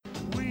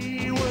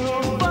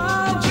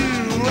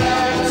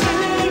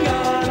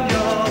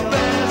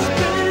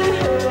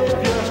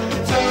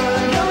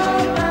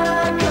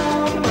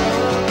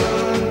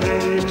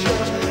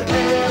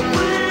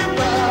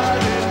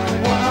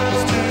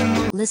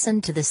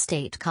Listen to the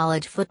State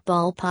College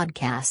Football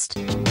Podcast.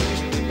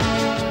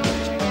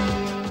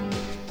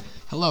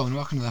 Hello and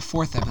welcome to the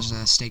fourth episode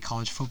of the State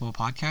College Football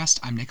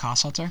Podcast. I'm Nick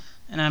Hossalter.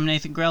 And I'm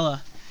Nathan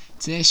Grella.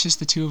 Today it's just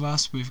the two of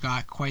us. We've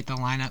got quite the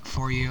lineup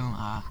for you.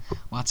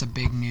 Lots of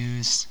big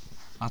news,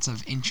 lots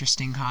of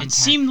interesting content. It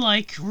seemed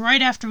like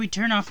right after we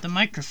turned off the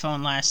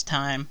microphone last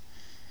time,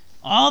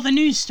 all the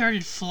news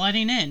started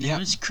flooding in. Yep. It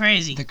was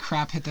crazy. The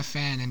crap hit the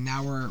fan, and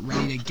now we're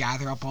ready to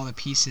gather up all the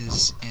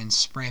pieces and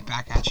spray it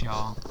back at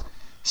y'all.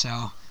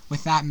 So,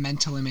 with that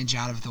mental image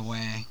out of the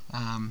way,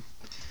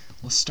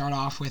 we'll start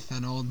off with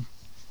an old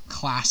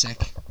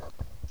classic.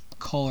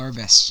 Cole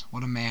Urbis.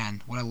 What a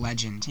man. What a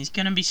legend. He's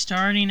going to be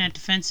starting at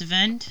defensive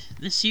end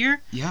this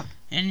year. Yep.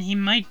 And he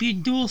might be a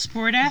dual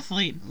sport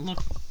athlete.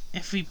 Look,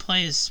 if he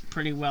plays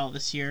pretty well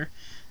this year.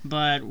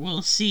 But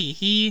we'll see.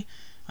 He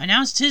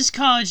announced his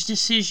college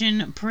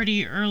decision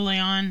pretty early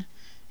on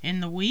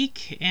in the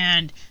week,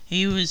 and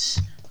he was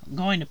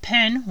going to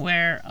Penn,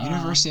 where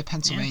University of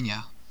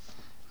Pennsylvania,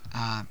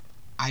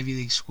 Ivy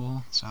League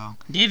school. So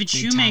David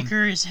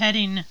Shoemaker is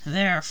heading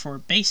there for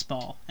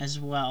baseball as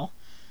well.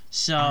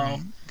 So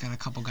right. Got a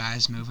couple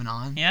guys moving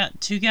on. Yeah,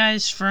 two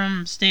guys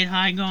from State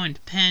High going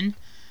to Penn.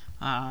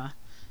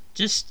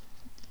 Just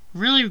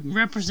really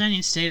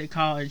representing State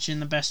College in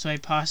the best way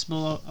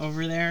possible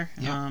over there.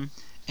 Yep.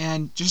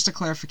 And just a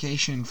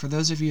clarification, for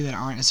those of you that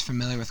aren't as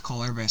familiar with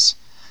Cole Urbis,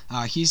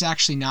 he's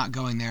actually not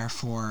going there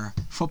for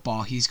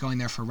football. He's going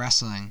there for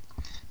wrestling.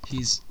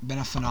 He's been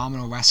a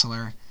phenomenal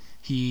wrestler.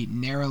 He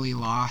narrowly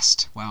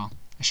lost, well,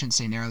 I shouldn't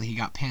say narrowly, he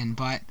got pinned,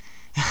 but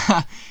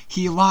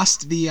he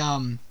lost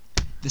the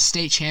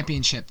state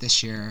championship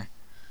this year.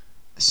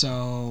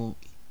 So,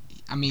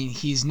 I mean,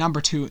 he's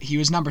number two. He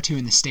was number 2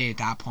 in the state at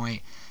that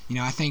point. You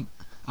know, I think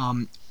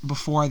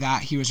before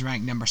that he was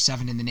ranked number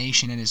 7 in the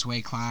nation in his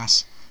weight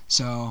class.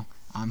 So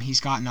he's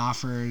gotten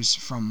offers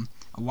from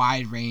a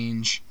wide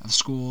range of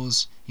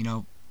schools. You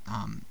know,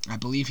 I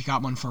believe he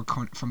got one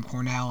from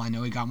Cornell. I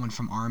know he got one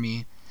from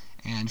Army.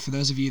 And for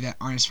those of you that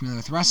aren't as familiar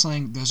with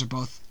wrestling, those are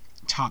both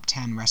top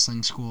 10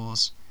 wrestling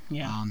schools.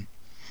 Yeah.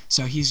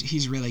 So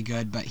he's really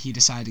good, but he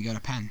decided to go to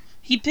Penn.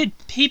 He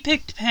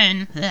picked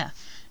Penn. Yeah.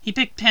 He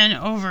picked Penn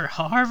over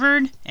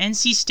Harvard,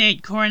 NC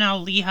State,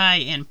 Cornell, Lehigh,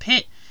 and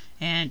Pitt.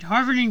 And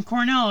Harvard and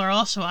Cornell are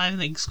also Ivy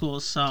League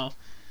schools, so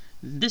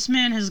this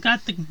man has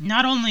got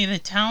not only the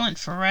talent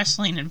for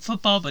wrestling and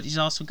football, but he's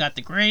also got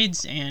the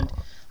grades, and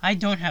I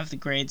don't have the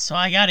grades, so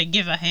I gotta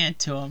give a hand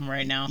to him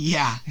right now.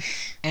 Yeah,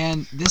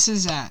 and this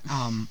is at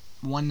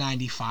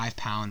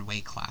 195-pound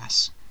weight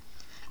class.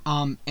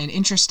 And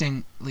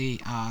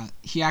interestingly,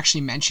 he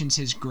actually mentions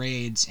his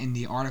grades in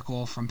the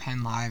article from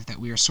Penn Live that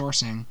we are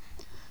sourcing.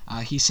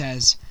 He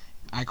says,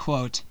 I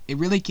quote, "It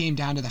really came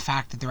down to the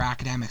fact that their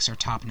academics are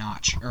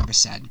top-notch," Urbis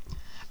said.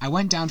 "I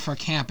went down for a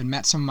camp and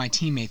met some of my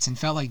teammates and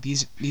felt like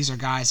these are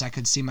guys I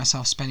could see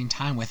myself spending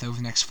time with over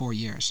the next 4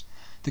 years.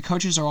 The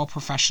coaches are all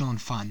professional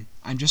and fun.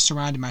 I'm just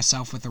surrounded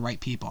myself with the right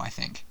people, I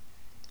think."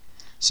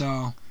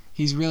 So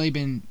he's really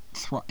been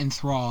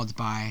enthralled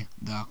by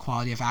the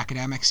quality of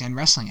academics and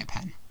wrestling at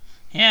Penn.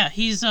 Yeah,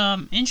 he's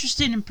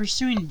interested in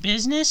pursuing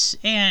business,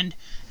 and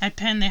at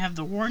Penn they have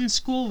the Wharton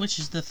School, which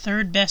is the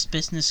 3rd best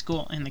business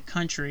school in the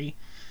country.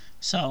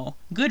 So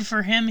good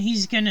for him.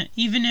 He's gonna,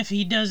 even if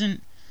he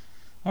doesn't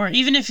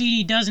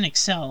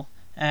excel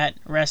at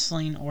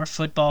wrestling or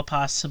football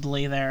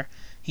possibly there,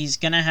 he's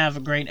going to have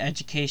a great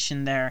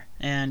education there,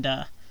 and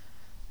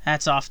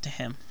hats off to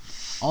him.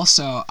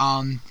 Also,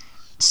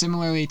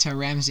 similarly to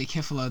Ramsey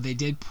Kifalo, they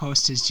did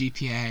post his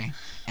GPA,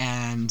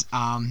 and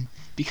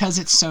because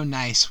it's so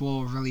nice,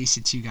 we'll release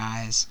it to you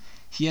guys.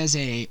 He has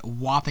a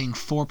whopping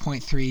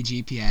 4.3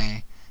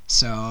 GPA,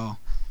 so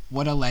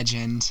what a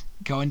legend.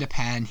 Going to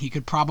Penn. He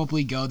could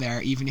probably go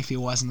there even if he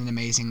wasn't an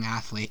amazing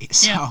athlete.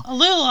 So. Yeah, a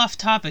little off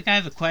topic, I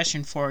have a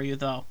question for you,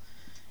 though.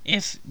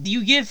 If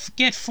you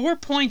get 4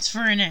 points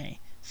for an A,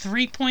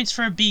 3 points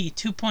for a B,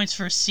 2 points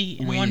for a C,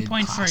 and weighted 1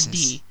 point classes. for a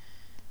D.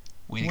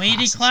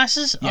 Weighted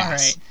classes? Yes.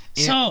 Alright.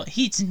 So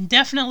he's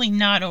definitely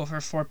not over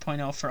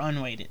 4.0 for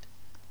unweighted.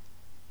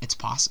 It's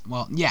possible.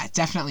 Well, yeah,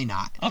 definitely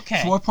not.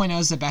 Okay. 4.0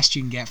 is the best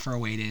you can get for a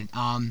weighted,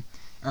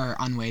 or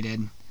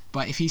unweighted.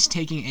 But if he's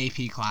taking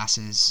AP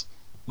classes,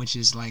 which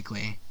is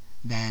likely,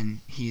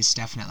 then he's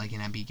definitely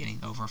going to be getting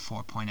over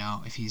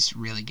 4.0. If he's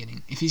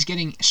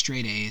getting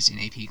straight A's in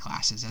AP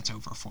classes, that's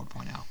over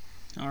 4.0.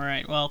 All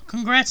right. Well,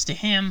 congrats to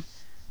him.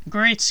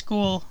 Great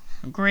school,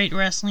 great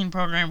wrestling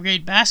program,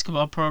 great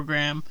basketball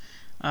program.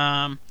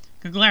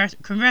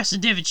 Congrats to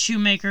David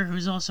Shoemaker,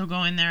 who's also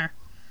going there.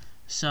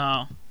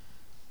 So,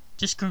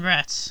 just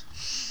congrats.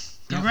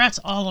 Congrats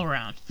all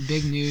around.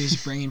 Big news,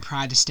 bringing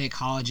pride to State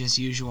College as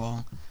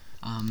usual,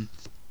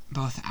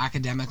 both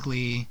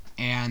academically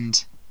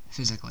and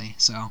physically.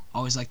 So,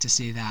 always like to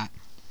see that.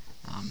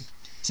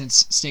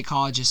 Since State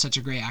College is such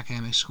a great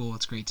academic school,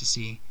 it's great to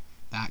see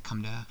that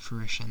come to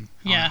fruition.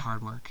 Yeah. All that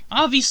hard work.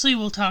 Obviously,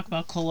 we'll talk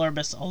about Cole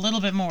Urbis a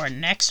little bit more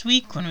next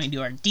week when we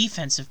do our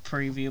defensive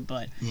preview,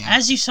 but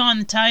as you saw in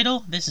the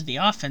title, this is the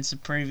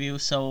offensive preview,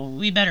 so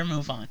we better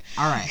move on.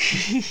 All right.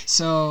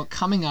 So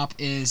coming up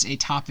is a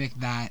topic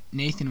that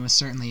Nathan was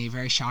certainly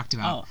very shocked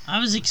about. Oh, I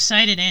was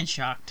excited and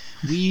shocked.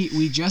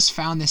 We just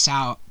found this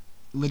out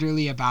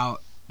literally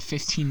about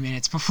 15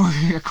 minutes before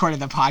we recorded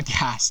the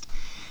podcast,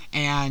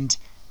 and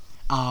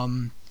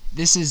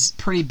this is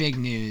pretty big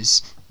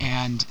news,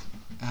 and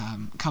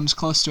comes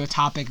close to a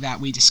topic that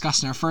we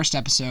discussed in our first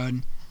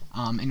episode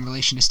in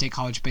relation to State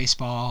College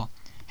baseball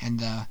and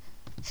the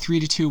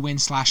 3-2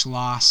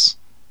 win/loss.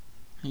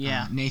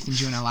 Yeah. Nathan, do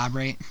you want to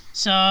elaborate?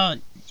 So,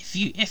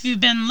 if you've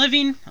been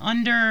living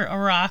under a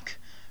rock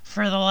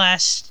for the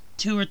last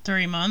 2 or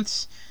 3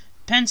 months,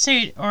 Penn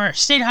State or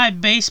State High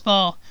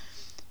baseball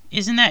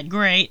isn't that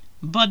great,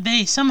 but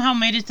they somehow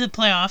made it to the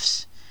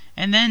playoffs,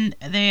 and then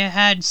they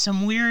had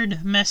some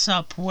weird mess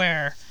up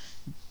where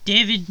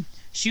David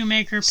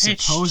Shoemaker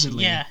pitched.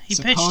 Supposedly. Yeah, he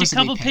pitched a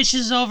couple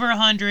pitches over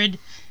 100,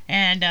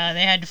 and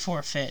they had to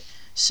forfeit.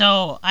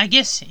 So I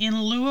guess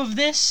in lieu of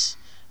this,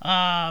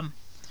 Troy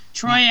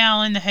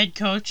Allen, the head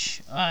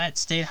coach at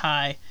State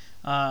High,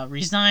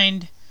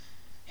 resigned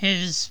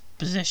his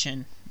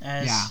position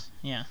as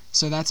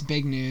So that's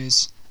big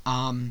news.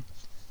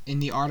 In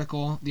the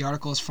article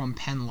is from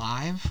Penn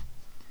Live,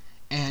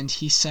 and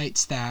he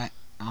cites that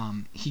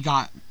he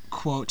got,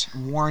 quote,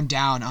 worn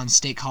down on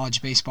State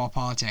College baseball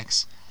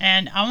politics.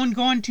 And I won't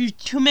go into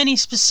too many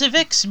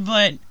specifics,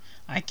 but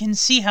I can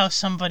see how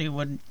somebody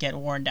would get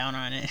worn down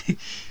on it.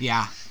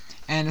 Yeah,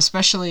 and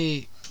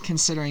especially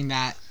considering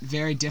that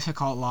very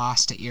difficult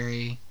loss to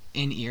Erie,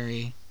 in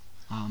Erie.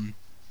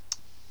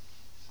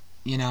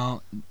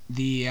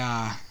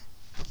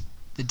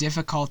 The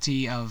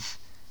difficulty of,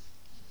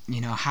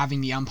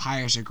 having the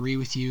umpires agree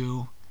with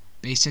you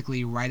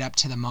basically right up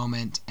to the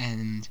moment,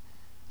 and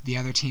the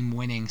other team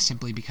winning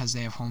simply because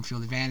they have home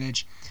field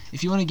advantage.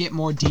 If you want to get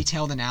more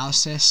detailed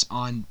analysis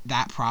on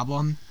that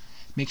problem,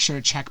 make sure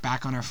to check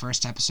back on our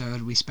first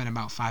episode. We spent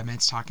about 5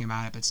 minutes talking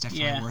about it, but it's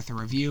definitely worth a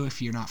review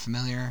if you're not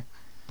familiar.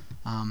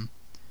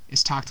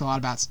 It's talked a lot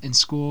about in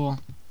school.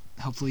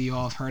 Hopefully you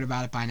all have heard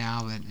about it by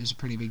now, but it was a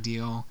pretty big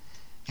deal.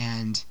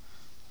 And,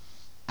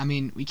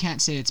 we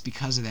can't say it's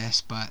because of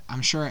this, but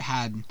I'm sure it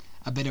had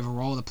a bit of a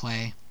role to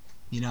play.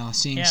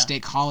 Seeing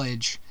State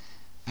College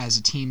as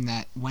a team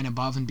that went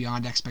above and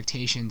beyond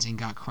expectations and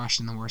got crushed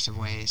in the worst of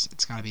ways,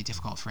 it's got to be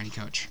difficult for any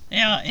coach.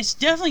 Yeah, it's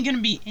definitely going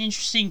to be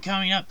interesting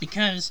coming up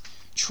because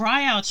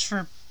tryouts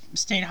for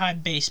State High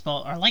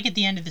baseball are like at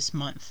the end of this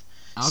month.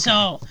 Okay.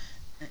 So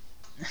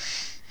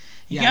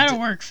you got to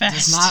work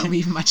fast. Does not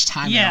leave much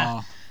time at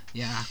all.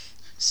 Yeah.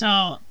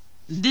 So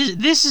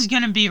this is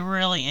going to be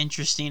really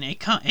interesting. It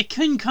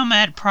couldn't come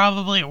at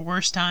probably a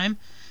worse time.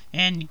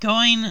 And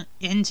going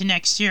into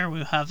next year,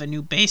 we'll have a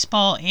new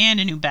baseball and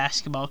a new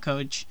basketball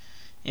coach.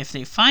 If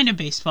they find a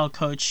baseball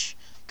coach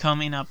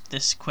coming up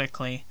this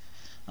quickly.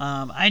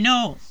 I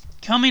know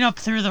coming up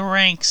through the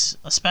ranks,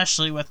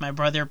 especially with my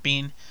brother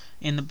being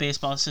in the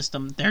baseball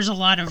system, there's a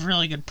lot of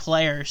really good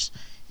players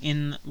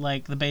in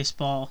the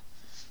baseball,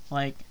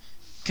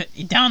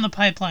 down the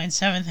pipeline,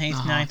 7th,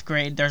 8th, 9th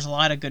grade. There's a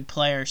lot of good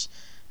players,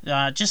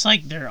 just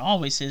like there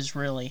always is,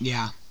 really.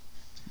 Yeah.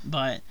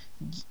 But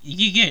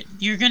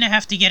you're gonna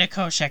have to get a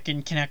coach that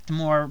can connect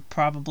more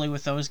probably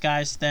with those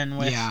guys than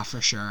with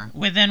for sure.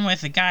 with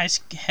the guys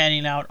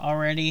heading out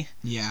already.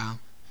 Yeah.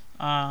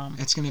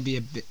 It's gonna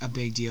be a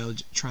big deal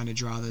trying to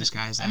draw those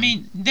guys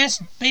in. That's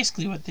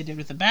basically what they did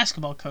with the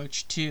basketball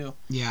coach too.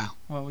 Yeah.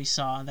 What we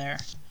saw there.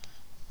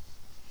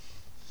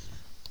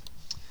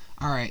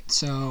 All right,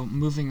 so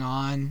moving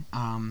on.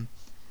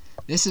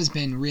 This has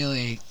been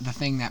really the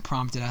thing that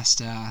prompted us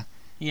to.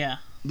 Yeah.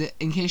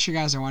 In case you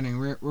guys are wondering,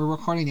 we're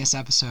recording this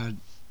episode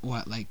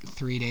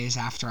 3 days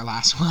after our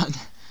last one.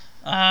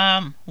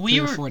 3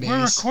 or 4 days.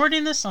 We're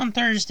recording this on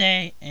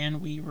Thursday, and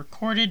we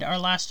recorded our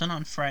last one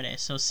on Friday,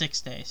 so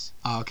 6 days.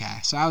 Oh, okay,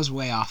 so I was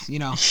way off.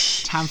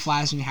 Time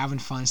flies when you're having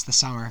fun. It's the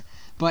summer.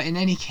 But in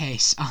any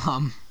case,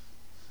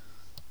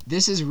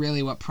 this is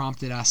really what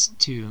prompted us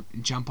to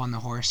jump on the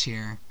horse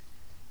here.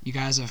 You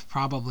guys have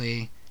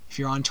probably, if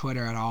you're on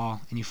Twitter at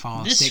all and you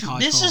follow State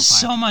College This is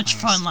so much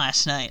fun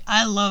last night.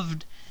 I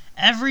loved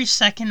every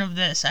second of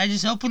this. I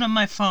just opened up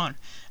my phone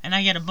and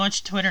I get a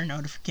bunch of Twitter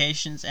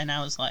notifications, and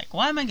I was like,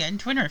 why am I getting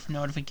Twitter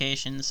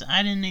notifications?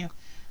 I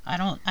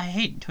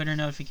hate Twitter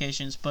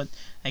notifications, but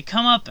they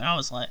come up and I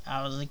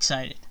was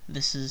excited.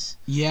 This is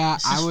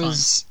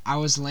fun. I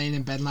was laying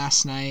in bed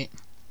last night,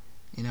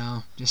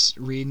 just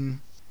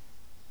reading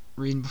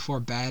before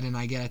bed, and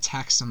I get a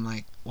text. I'm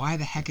like, why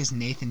the heck is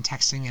Nathan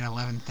texting at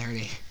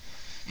 11:30?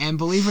 And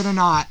believe it or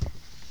not,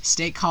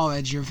 State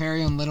College, your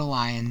very own Little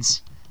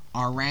Lions,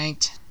 are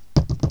ranked,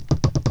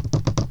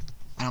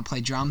 I don't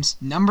play drums,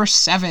 number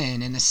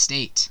 7 in the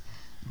state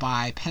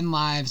by Penn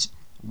Live's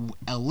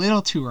a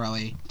little too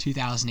early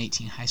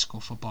 2018 high school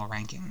football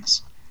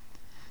rankings.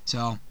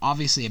 So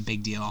obviously a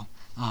big deal.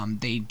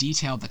 They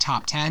detailed the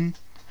top 10.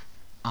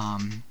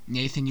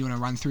 Nathan, you want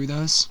to run through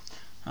those?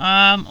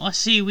 Let's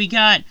see. We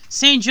got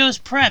St. Joe's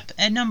Prep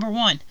at number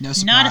 1. No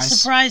surprise. Not a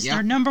surprise. Yep.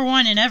 They're number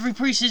 1 in every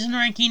preseason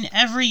ranking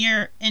every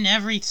year in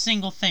every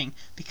single thing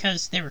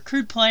because they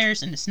recruit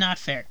players and it's not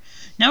fair.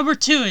 Number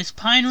 2 is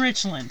Pine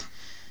Richland.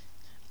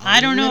 I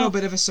don't know. A little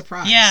bit of a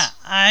surprise. Yeah,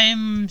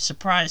 I'm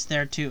surprised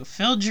there too.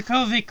 Phil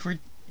Dracovic,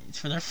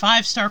 for their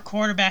 5-star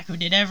quarterback who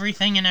did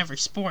everything in every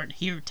sport,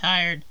 he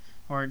retired.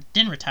 Or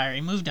didn't retire, he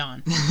moved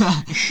on.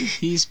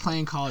 He's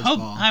playing college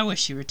ball. I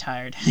wish he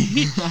retired.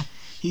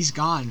 He's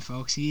gone,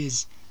 folks. He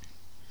is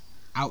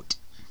out.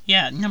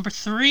 Yeah, number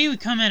 3, we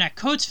come in at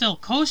Coatesville.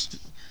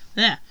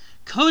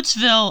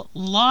 Coatesville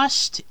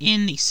lost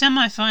in the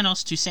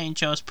semifinals to St.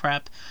 Joe's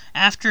Prep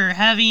after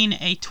having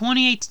a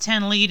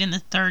 28-10 lead in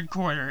the third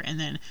quarter. And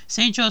then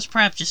St. Joe's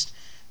Prep just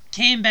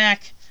came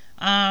back.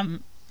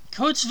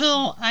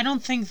 Coatesville, I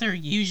don't think they're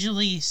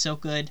usually so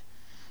good.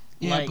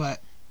 Yeah,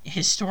 but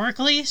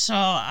historically, so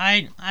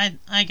I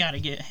gotta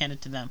hand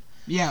it to them.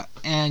 Yeah,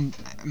 and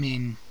I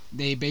mean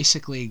they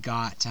basically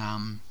got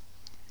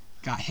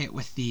hit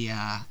with the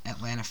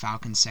Atlanta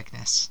Falcons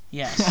sickness.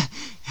 Yes,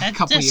 a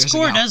couple that years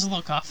score ago. does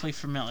look awfully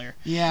familiar.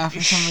 Yeah,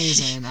 for some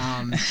reason,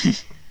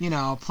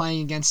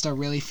 playing against a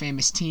really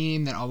famous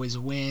team that always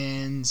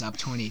wins, up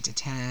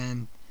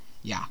 28-10.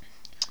 Yeah.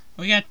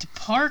 We got to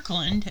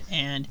Parkland,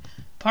 and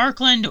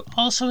Parkland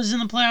also was in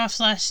the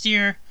playoffs last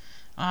year.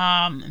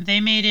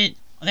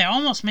 They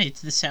almost made it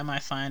to the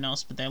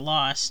semifinals, but they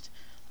lost.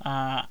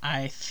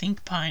 I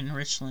think Pine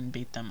Richland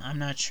beat them. I'm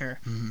not sure.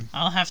 Mm-hmm.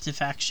 I'll have to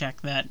fact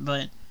check that,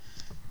 but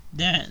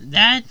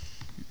that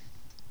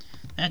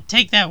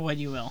take that what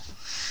you will.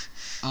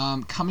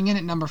 Coming in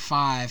at number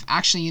 5.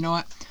 Actually, you know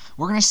what?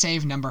 We're gonna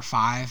save number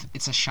 5.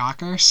 It's a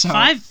shocker. So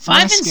five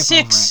and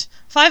skip 6.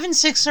 5 and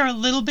 6 are a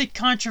little bit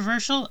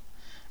controversial.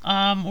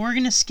 We're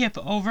gonna skip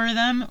over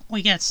them.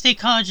 We got State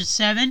College at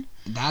 7.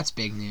 That's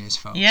big news,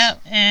 folks. Yeah,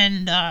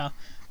 and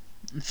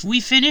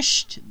we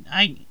finished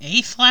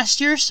 8th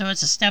last year, so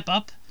it's a step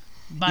up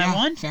by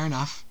 1. Fair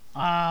enough.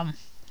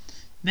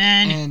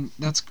 And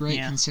that's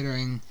great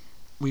considering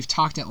we've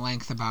talked at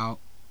length about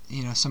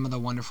some of the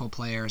wonderful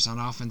players on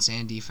offense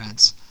and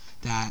defense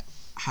that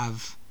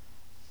have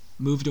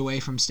moved away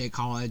from State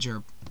College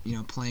or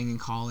playing in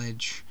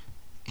college,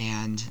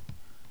 and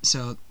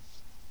so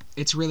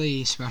it's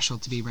really special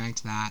to be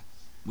ranked that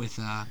with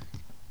a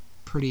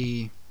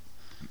pretty,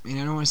 I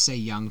don't want to say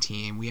young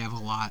team. We have a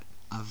lot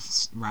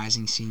of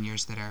rising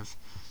seniors that have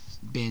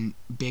been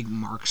big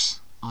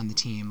marks on the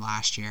team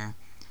last year,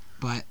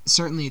 but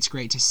certainly it's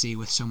great to see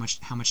with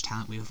how much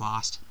talent we've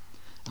lost.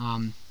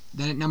 Then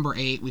at number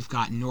 8 we've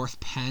got North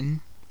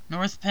Penn.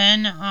 North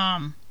Penn,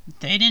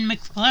 they didn't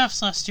make the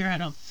playoffs last year, I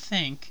don't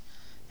think.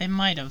 They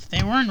might have.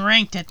 They weren't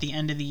ranked at the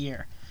end of the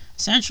year.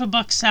 Central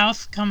Buck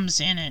South comes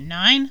in at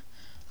 9.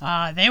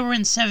 They were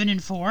in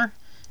 7-4.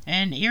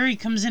 And Erie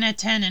comes in at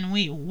 10, and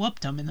we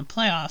whooped them in the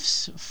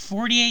playoffs,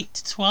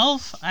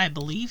 48-12, I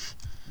believe.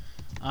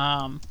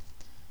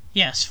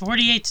 Yes,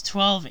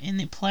 48-12 in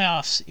the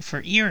playoffs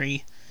for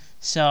Erie.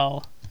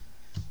 So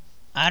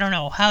I don't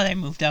know how they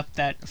moved up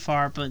that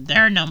far, but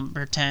they're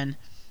number 10.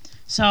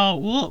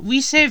 So we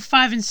saved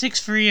 5 and 6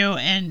 for you,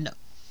 and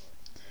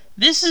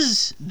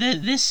this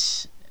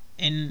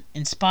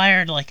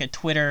inspired like a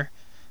Twitter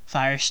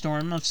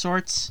firestorm of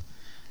sorts.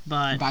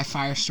 But by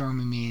firestorm,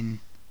 I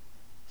mean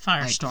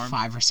firestorm.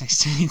 Like 5 or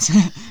 6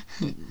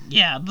 tweets.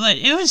 Yeah, but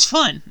it was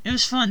fun. It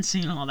was fun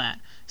seeing all that.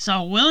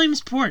 So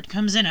Williamsport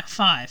comes in at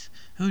 5,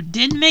 who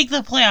didn't make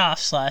the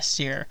playoffs last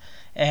year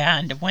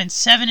and went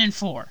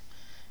 7-4.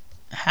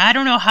 I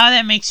don't know how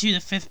that makes you the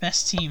 5th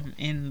best team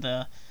in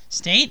the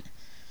state,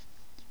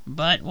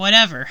 but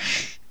whatever.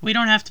 We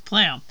don't have to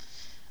play them.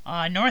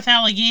 North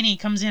Allegheny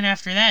comes in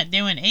after that.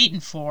 They went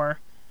 8-4,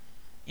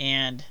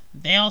 and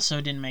they also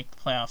didn't make the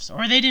playoffs.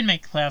 Or they didn't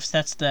make the playoffs.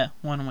 That's the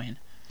one win.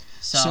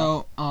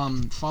 So,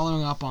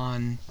 following up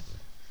on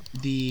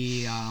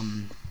the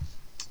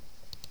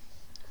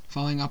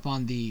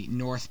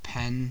North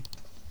Penn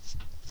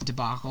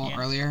debacle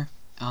earlier,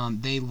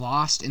 they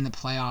lost in the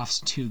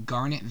playoffs to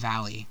Garnet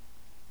Valley,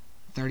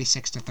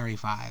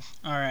 36-35.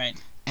 All right.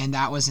 And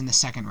that was in the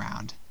second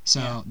round.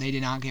 So they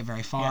did not get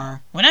very far. Yeah.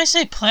 When I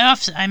say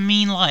playoffs, I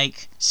mean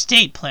like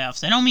state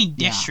playoffs. I don't mean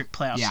district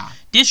playoffs. Yeah.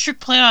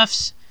 District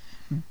playoffs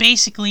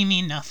basically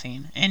mean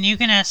nothing, and you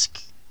can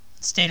ask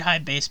State High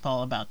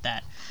Baseball about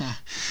that.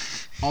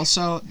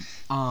 Also,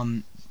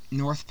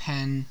 North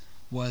Penn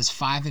was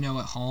 5-0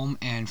 at home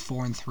and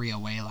 4-3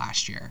 away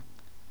last year.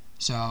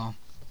 So,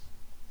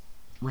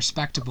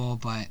 respectable,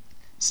 but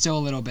still a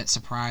little bit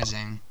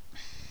surprising,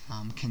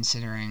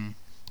 considering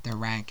their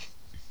rank.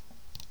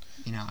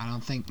 I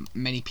don't think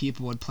many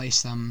people would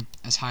place them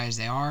as high as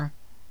they are,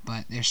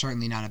 but they're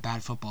certainly not a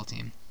bad football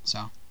team.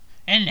 So.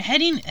 And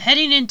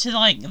heading into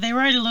they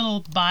write a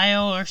little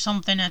bio or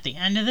something at the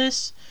end of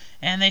this,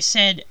 and they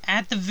said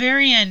at the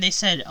very end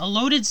a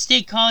loaded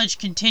State College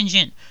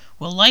contingent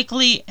will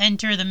likely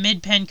enter the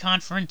Mid-Penn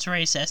Conference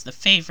race as the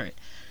favorite.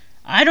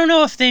 I don't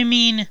know if they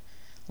mean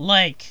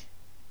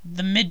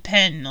the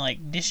Mid-Penn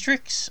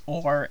districts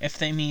or if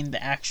they mean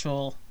the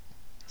actual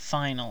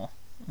final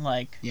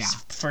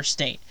for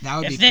state. That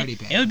would be pretty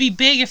big. It would be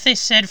big if they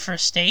said for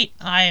state.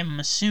 I am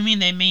assuming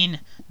they mean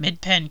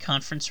Mid-Penn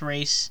Conference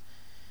race.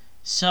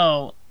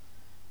 So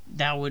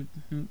that would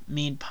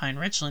mean Pine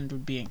Richland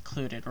would be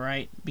included,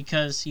 right?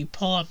 Because you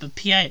pull up a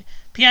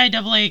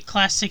PIAA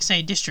Class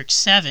 6A District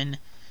 7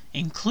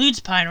 includes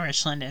Pine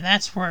Richland, and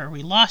that's where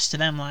we lost to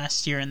them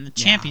last year in the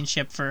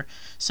championship.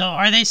 So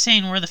are they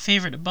saying we're the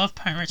favorite above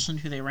Pine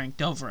Richland, who they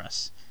ranked over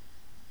us?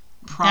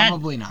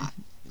 Probably not.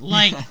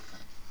 Like,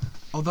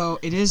 although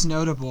it is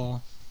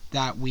notable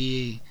that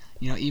we,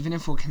 even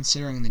if we're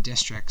considering the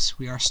districts,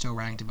 we are still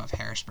ranked above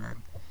Harrisburg,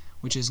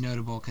 which is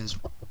notable because,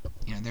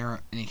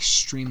 they're an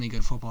extremely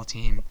good football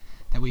team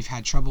that we've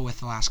had trouble with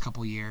the last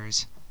couple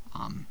years.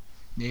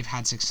 They've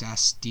had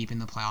success deep in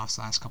the playoffs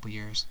the last couple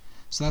years.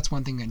 So that's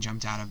one thing that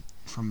jumped out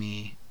for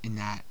me in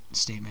that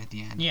statement at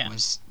the end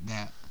was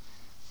that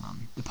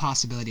the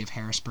possibility of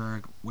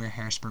Harrisburg, where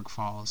Harrisburg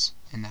falls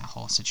in that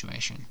whole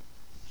situation.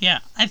 Yeah,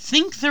 I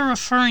think they're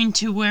referring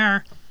to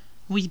where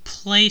we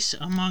place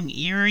among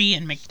Erie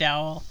and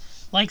McDowell.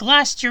 Like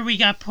last year we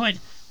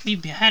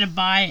had a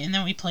bye and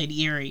then we played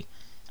Erie.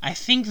 I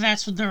think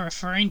that's what they're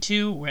referring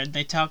to where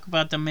they talk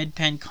about the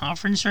Mid-Penn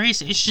Conference race.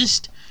 It's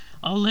just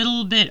a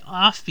little bit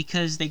off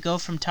because they go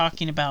from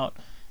talking about,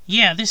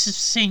 this is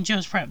St.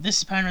 Joe's Prep, this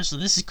is Pine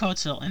Richland, this is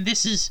Coatesville, and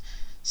this is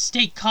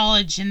State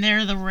College, and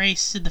they're the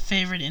race to the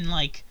favorite in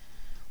like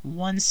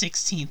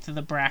 1/16 of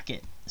the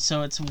bracket.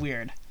 So it's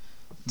weird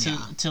to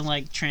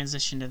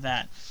transition to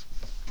that.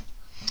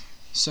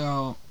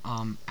 So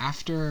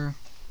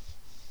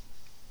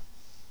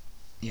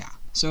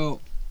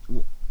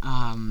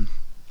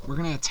we're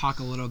gonna talk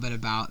a little bit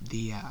about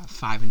the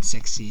 5 and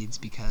 6 seeds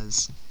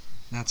because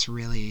that's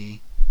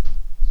really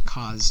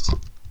caused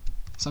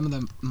some of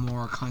the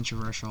more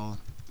controversial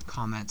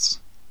comments.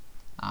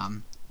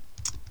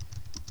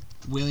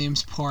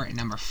 Williamsport at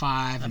number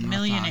 5 and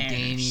North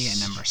Allegheny at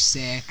number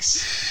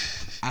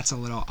 6. That's a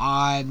little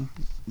odd.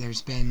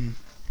 There's been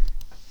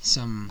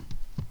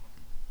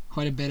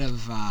quite a bit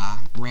of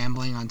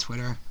rambling on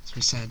Twitter, as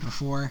we said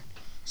before.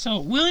 So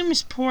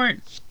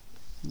Williamsport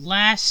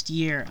last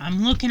year,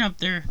 I'm looking up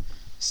their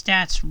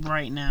stats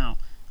right now.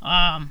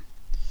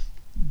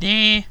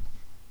 They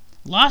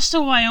lost to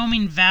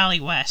Wyoming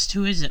Valley West,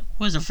 who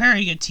was a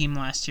very good team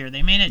last year.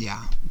 They made it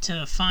to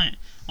the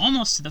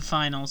almost to the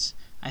finals.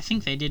 I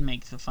think they did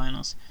make the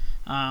finals.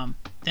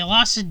 They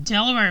lost to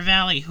Delaware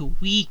Valley, who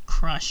we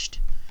crushed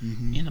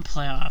in the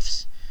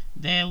playoffs.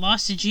 They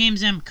lost to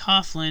James M.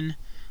 Coughlin.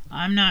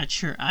 I'm not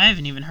sure. I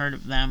haven't even heard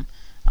of them.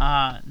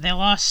 They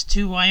lost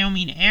to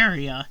Wyoming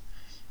Area.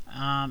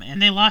 And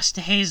they lost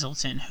to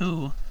Hazleton,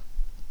 who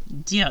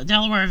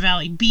Delaware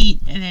Valley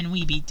beat, and then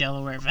we beat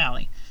Delaware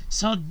Valley.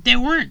 So they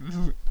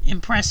weren't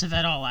impressive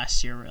at all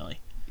last year, really.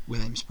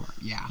 Williamsport,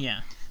 yeah.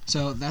 Yeah.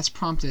 So that's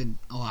prompted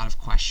a lot of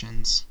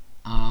questions.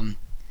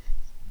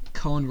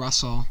 Cohen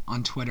Russell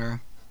on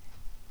Twitter,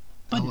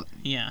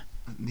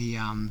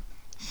 the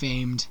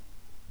famed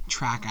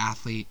track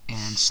athlete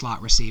and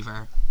slot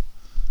receiver,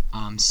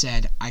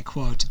 said, I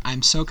quote,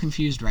 "I'm so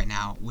confused right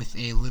now," with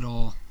a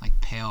little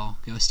pale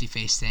ghosty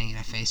face thing and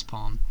a face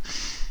palm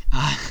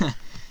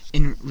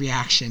in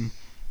reaction.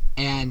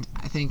 And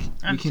I think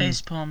I'm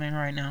face palming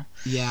right now.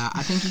 Yeah,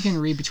 I think you can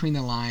read between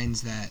the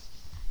lines that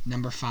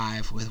number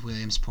 5 with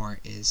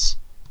Williamsport is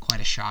quite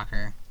a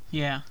shocker.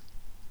 Yeah.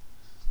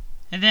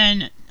 And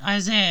then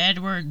Isaiah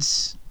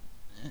Edwards,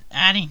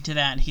 adding to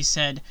that, he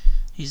said,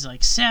 he's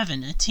like,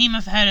 7, a team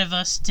ahead of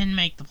us didn't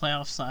make the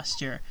playoffs last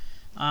year.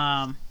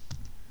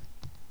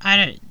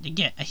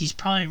 He's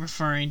probably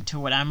referring to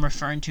what I'm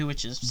referring to,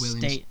 which is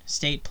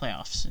state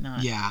playoffs,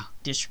 not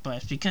district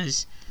playoffs,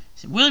 because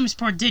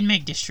Williamsport did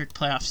make district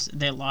playoffs.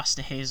 They lost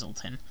to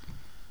Hazleton,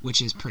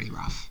 which is pretty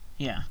rough.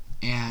 Yeah.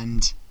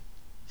 And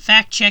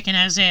fact-checking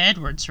Isaiah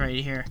Edwards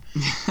right here.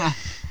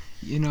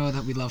 You know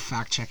that we love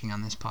fact-checking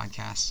on this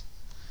podcast.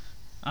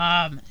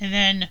 And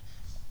then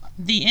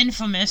the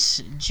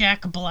infamous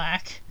Jack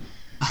Black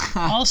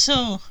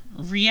also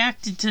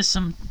reacted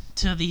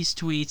to these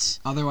tweets.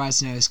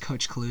 Otherwise known as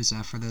Coach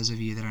Kaluza, for those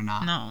of you that are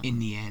not in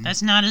the end.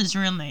 That's not his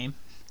real name.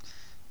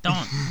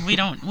 We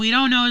don't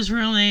know his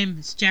real name.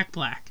 It's Jack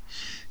Black.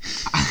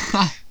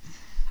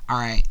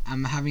 Alright,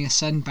 I'm having a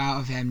sudden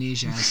bout of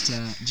amnesia as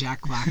to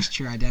Jack Black's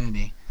true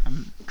identity.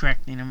 I'm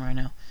correcting him right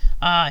now.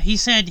 He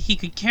said he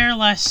could care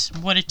less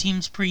what a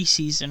team's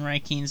preseason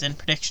rankings and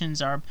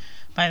predictions are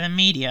by the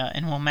media,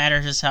 and what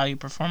matters is how you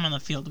perform on the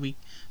field week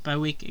by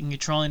week and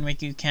controlling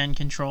what you can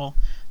control.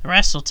 The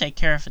rest will take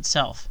care of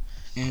itself.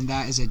 And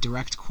that is a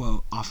direct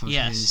quote off of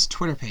his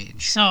Twitter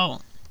page. So,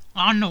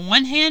 on the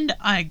one hand,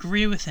 I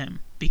agree with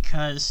him,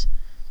 because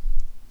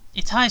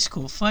it's high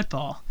school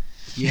football.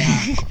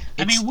 Yeah.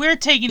 I mean, we're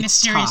taking this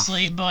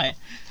seriously, but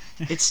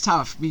it's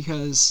tough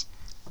because,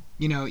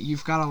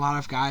 you've got a lot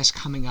of guys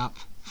coming up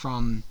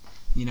from,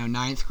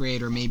 9th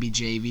grade or maybe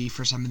JV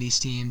for some of these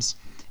teams.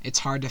 It's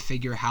hard to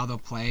figure how they'll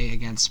play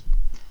against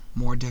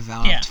more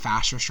developed,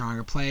 faster,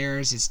 stronger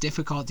players. It's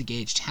difficult to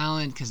gauge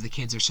talent because the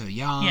kids are so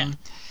young. Yeah.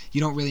 You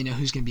don't really know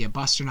who's going to be a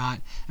bust or not.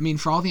 I mean,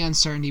 for all the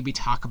uncertainty we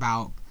talk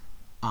about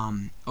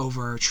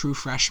over true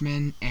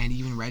freshmen and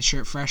even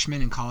redshirt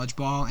freshmen in college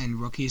ball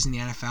and rookies in the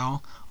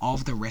NFL, all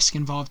of the risk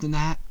involved in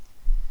that,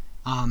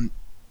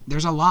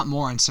 there's a lot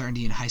more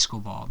uncertainty in high school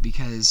ball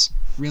because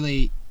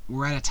really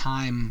we're at a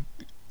time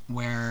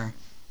where,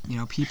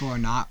 people are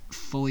not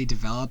fully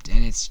developed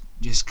and it's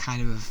just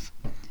kind of,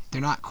 they're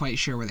not quite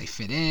sure where they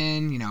fit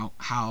in,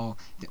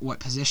 what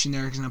position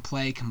they're going to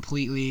play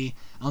completely,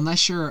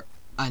 unless you're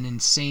an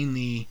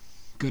insanely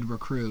good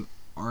recruit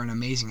or an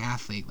amazing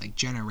athlete, like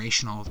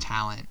generational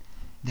talent,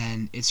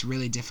 then it's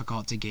really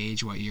difficult to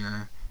gauge what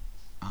your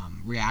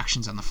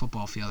reactions on the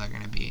football field are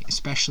going to be,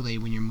 especially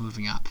when you're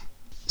moving up.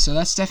 So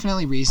that's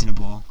definitely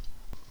reasonable.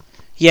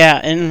 Yeah,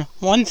 and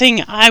one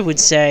thing I would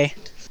say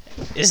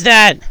is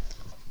that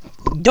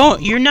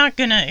you're not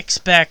going to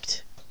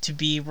expect to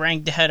be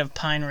ranked ahead of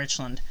Pine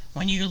Richland.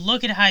 When you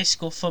look at high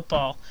school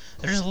football,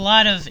 there's a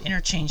lot of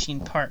interchanging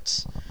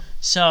parts.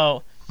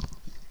 So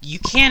you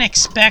can't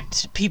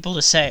expect people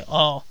to say,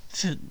 oh,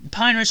 if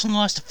Pine Richland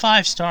lost a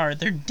 5-star,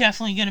 they're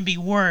definitely going to be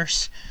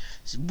worse.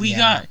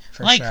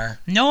 Sure.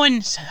 No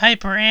one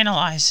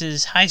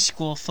hyper-analyzes high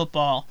school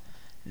football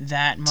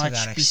that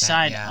much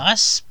beside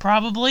us,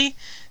 probably.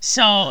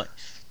 So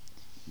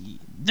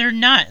they're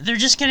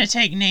just going to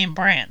take name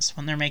brands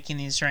when they're making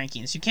these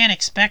rankings. You can't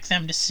expect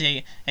them to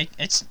say,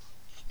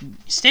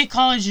 State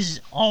College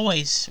is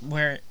always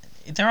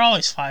they're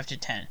always 5 to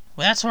 10.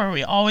 Well, that's where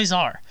we always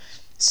are.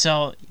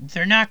 So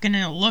they're not going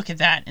to look at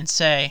that and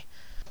say,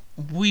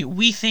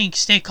 we think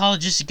State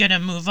College is going to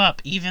move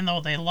up, even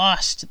though they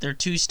lost their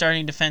 2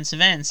 starting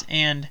defensive ends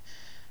and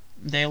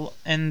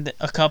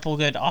a couple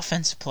good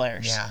offensive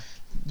players. Yeah.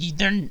 We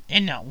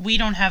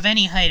don't have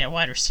any height at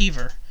wide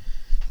receiver.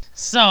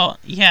 So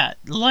yeah,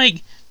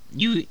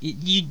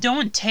 you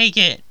don't take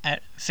it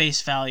at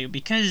face value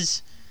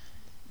because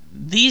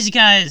these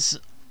guys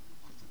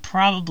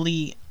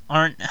probably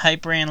aren't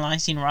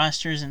hyper-analyzing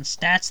rosters and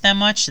stats that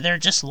much. They're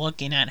just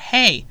looking at,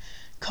 hey,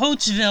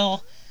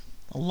 Coatesville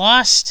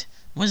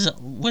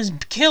was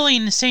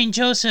killing St.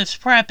 Joseph's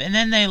Prep, and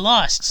then they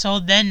lost, so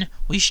then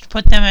we should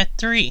put them at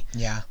 3.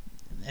 Yeah.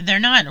 They're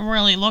not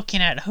really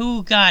looking at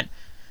who gained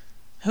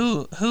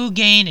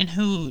and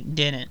who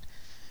didn't.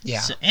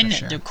 Yeah, and for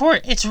sure. The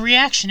court, it's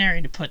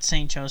reactionary to put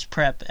St. Joe's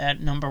Prep at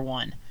number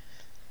 1.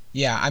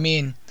 Yeah, I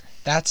mean,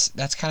 that's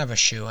kind of a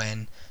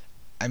shoo-in.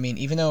 I mean,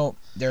 even though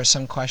there are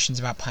some questions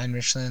about Pine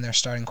Richland and their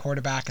starting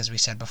quarterback, as we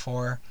said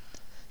before,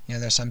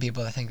 there's some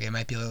people that think they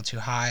might be a little too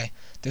high.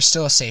 They're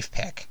still a safe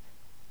pick.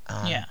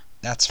 Yeah.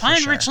 That's for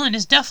Pine sure. Richland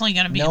is definitely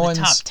going to be in the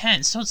top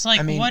 10, so it's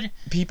like, what?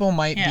 People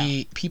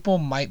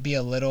might be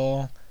a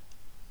little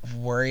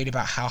worried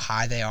about how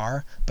high they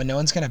are, but no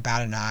one's going to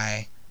bat an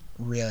eye,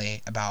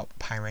 really, about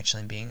Pine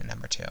Richland being a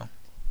number 2.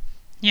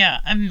 Yeah,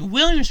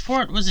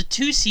 Williamsport was a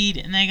 2 seed,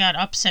 and they got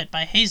upset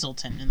by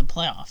Hazleton in the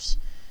playoffs.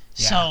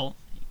 Yeah. So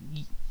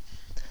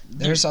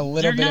there's a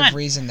little bit of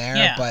reason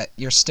there, but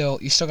you still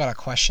got to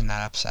question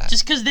that upset.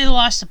 Just because they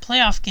lost a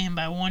playoff game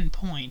by 1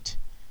 point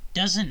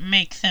doesn't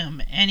make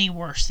them any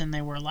worse than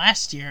they were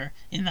last year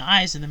in the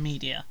eyes of the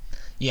media.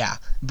 Yeah,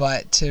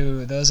 but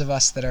to those of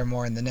us that are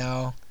more in the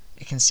know,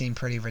 it can seem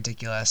pretty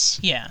ridiculous.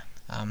 Yeah.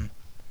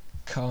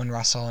 Cohen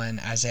Russell and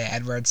Isaiah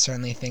Edwards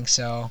certainly think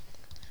so.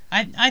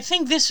 I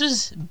think this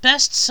was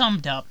best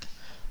summed up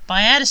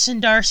by Addison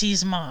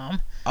Darcy's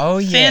mom. Oh,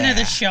 yeah. Fan of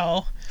the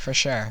show. For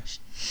sure.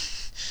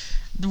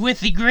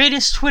 With the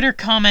greatest Twitter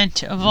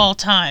comment of all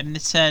time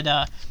that said,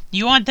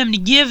 you want them to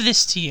give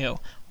this to you.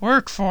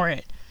 Work for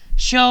it.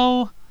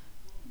 Show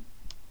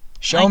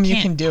them you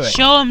can do it.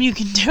 Show them you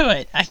can do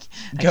it. I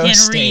can't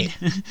State.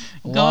 read.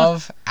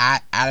 Love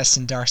at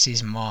Addison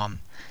Darcy's mom.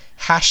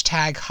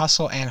 Hashtag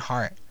hustle and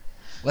heart.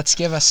 Let's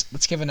give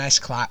a nice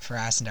clap for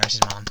Addison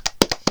Darcy's mom.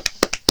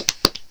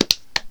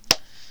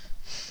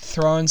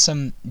 Throwing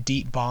some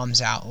deep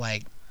bombs out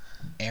like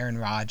Aaron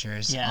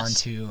Rodgers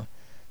onto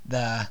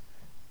the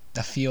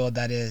field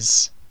that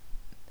is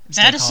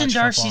Addison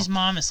Darcy's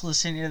mom is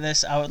listening to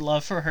this. I would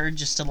love for her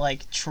just to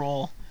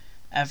troll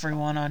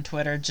everyone on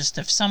Twitter. Just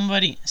if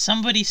somebody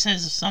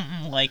says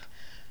something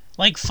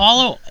like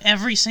follow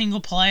every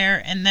single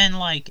player, and then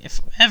if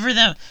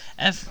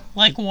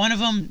one of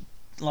them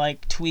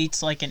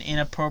tweets an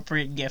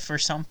inappropriate GIF or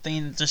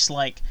something, just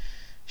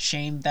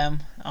shame them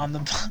on the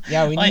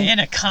we need in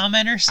a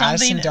comment or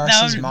something. Addison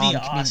Darcy's that would mom be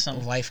awesome.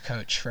 Can be life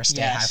coach for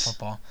State High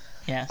football.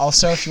 Yeah.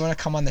 Also, if you want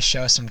to come on the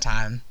show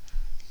sometime,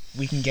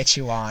 we can get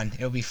you on.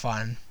 It'll be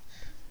fun.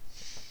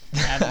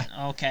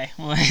 Okay.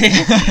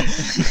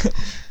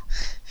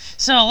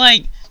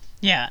 So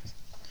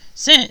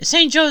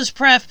St. Joe's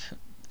Prep.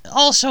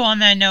 Also on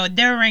that note,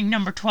 they're ranked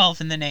number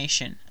 12 in the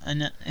nation.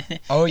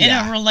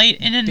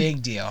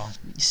 Big deal.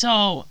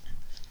 So,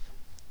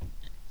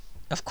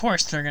 of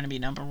course they're going to be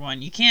number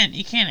 1. You can't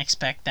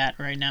expect that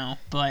right now,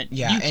 but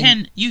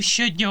you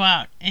should go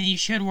out and you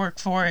should work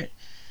for it,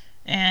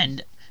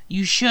 and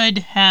you should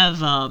have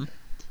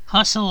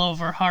hustle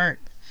over heart,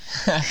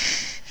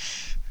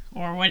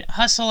 or what?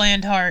 Hustle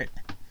and heart.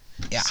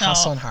 Yeah,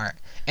 hustle and heart.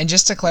 And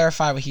just to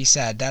clarify what he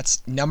said,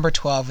 that's number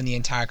 12 in the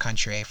entire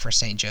country for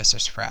St.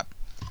 Joseph's Prep.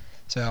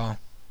 So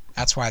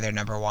That's why they're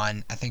number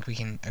one. I think we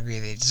can agree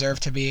they deserve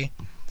to be.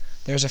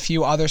 There's a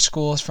few other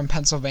schools from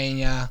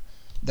Pennsylvania.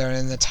 They're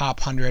in the top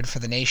 100 for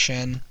the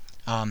nation.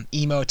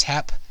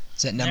 Emotep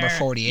is at number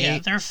 48. Yeah,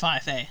 they're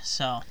 5A,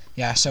 so...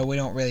 Yeah, so we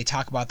don't really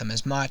talk about them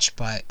as much,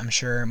 but I'm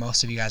sure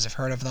most of you guys have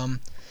heard of them.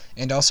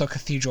 And also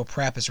Cathedral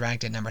Prep is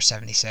ranked at number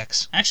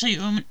 76. Actually,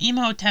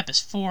 Emotep is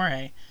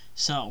 4A,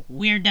 so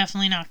we're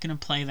definitely not going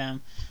to play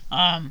them.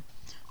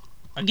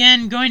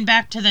 Again, going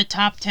back to the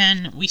top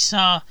 10, we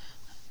saw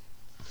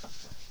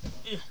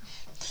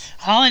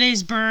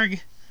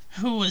Hollidaysburg,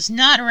 who was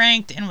not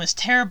ranked and was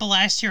terrible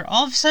last year,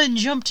 all of a sudden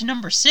jumped to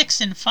number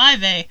 6 in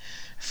 5A,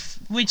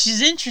 which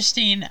is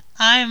interesting.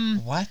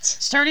 I'm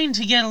starting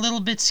to get a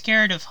little bit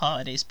scared of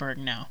Hollidaysburg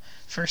now,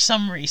 for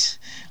some reason.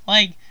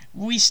 Like,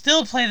 we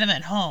still play them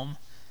at home,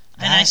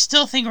 and I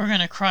still think we're going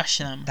to crush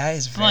them. That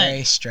is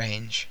very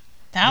strange.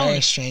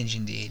 Very strange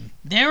indeed.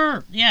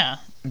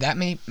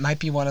 That might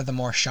be one of the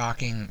more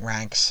shocking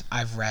ranks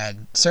I've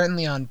read.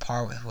 Certainly on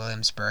par with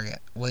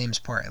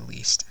Williamsport at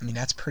least. I mean,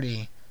 that's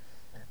pretty...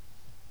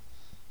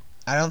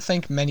 I don't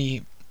think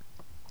many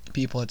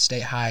people at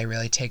State High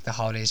really take the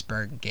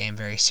Hollidaysburg game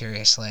very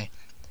seriously.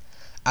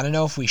 I don't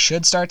know if we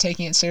should start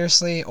taking it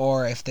seriously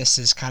or if this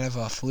is kind of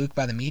a fluke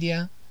by the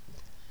media.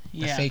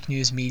 The fake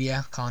news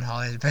media calling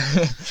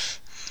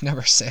Hollidaysburg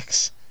number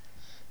 6.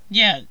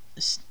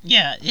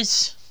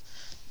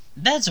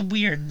 That's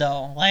weird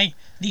though. Like,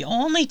 the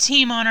only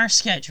team on our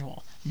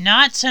schedule,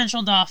 not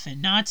Central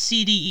Dauphin, not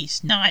CD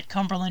East, not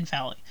Cumberland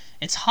Valley,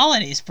 it's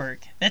Hollidaysburg.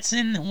 That's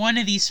in one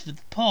of these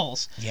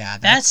polls. Yeah,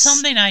 that's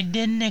something I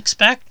didn't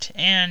expect,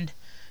 and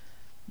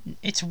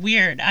it's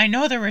weird. I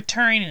know they're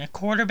returning a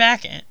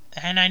quarterback,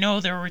 and I know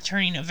they're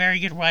returning a very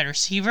good wide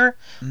receiver,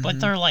 but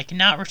they're like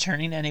not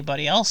returning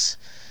anybody else.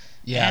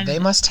 Yeah, and they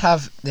must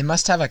have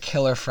a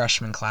killer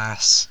freshman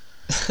class.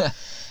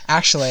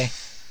 Actually,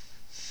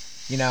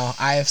 you know,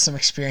 I have some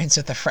experience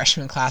with the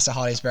freshman class at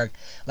Hollidaysburg.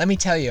 Let me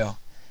tell you,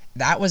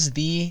 that was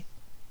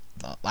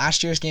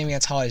last year's game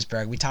against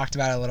Hollidaysburg. We talked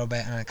about it a little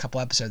bit a couple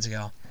episodes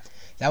ago.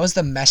 That was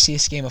the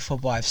messiest game of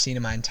football I've seen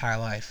in my entire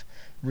life.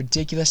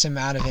 Ridiculous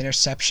amount of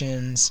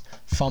interceptions,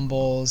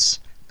 fumbles,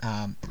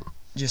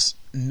 just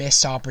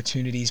missed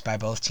opportunities by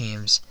both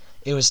teams.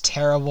 It was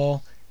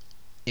terrible.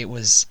 It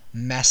was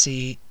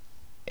messy.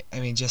 I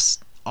mean,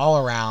 just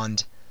all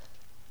around,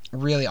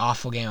 really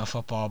awful game of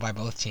football by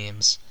both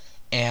teams.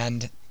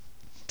 And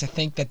to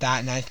think that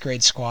 9th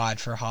grade squad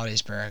for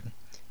Hollidaysburg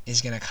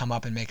is going to come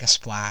up and make a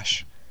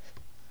splash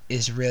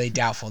is really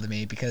doubtful to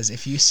me, because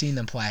if you've seen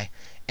them play,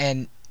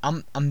 and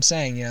I'm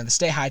saying, you know, the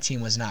State High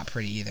team was not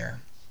pretty either.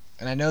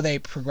 And I know they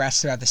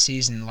progressed throughout the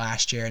season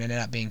last year and ended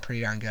up being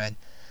pretty darn good,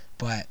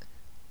 but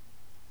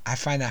I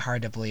find that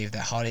hard to believe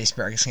that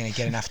Hollidaysburg is going to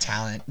get enough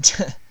talent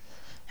to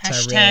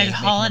Hashtag really make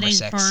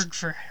Hollidaysburg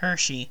for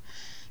Hershey.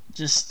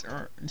 Just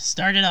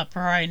start it up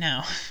right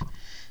now.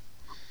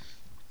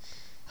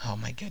 Oh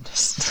my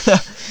goodness.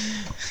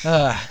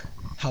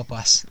 Help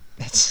us.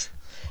 It's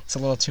a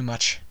little too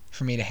much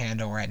for me to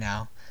handle right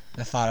now,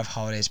 the thought of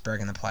Hollidaysburg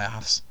in the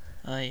playoffs.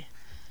 Oy.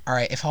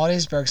 Alright, if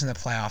Hollidaysburg's in the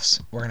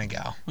playoffs, we're going to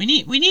go. We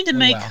need to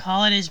make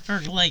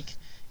Hollidaysburg, like,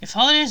 if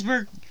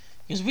Hollidaysburg,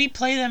 because we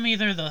play them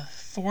either the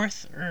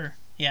third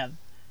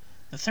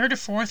or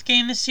fourth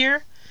game this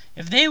year.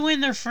 If they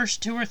win their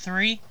first 2 or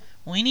 3,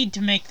 we need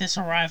to make this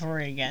a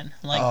rivalry again.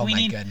 Like, oh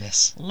my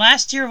goodness.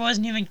 Last year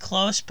wasn't even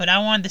close, but I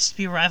wanted this to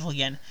be a rival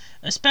again.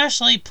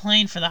 Especially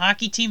playing for the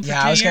hockey team for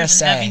 2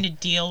 years and having to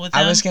deal with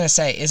them. I was going to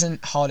say,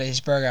 isn't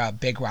Hollidaysburg a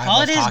big rival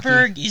of hockey?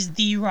 Hollidaysburg is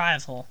the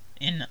rival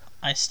in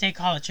State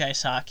College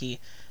ice hockey.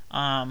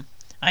 I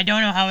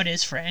don't know how it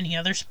is for any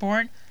other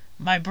sport.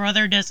 My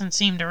brother doesn't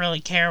seem to really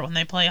care when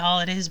they play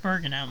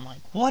Hollidaysburg, and I'm like,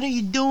 what are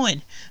you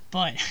doing?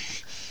 But...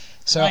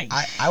 So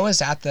I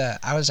was at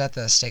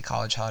the State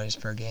College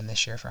Hollidaysburg game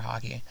this year for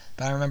hockey,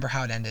 but I remember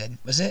how it ended.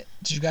 Did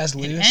you guys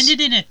lose? It ended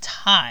in a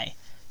tie.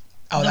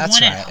 Oh, that's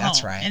right.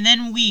 That's right. And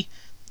then we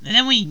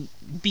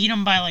beat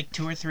them by like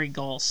 2 or 3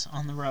 goals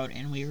on the road,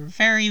 and we were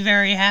very,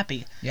 very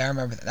happy. Yeah, I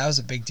remember that. That was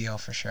a big deal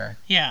for sure.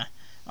 Yeah.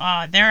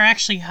 There are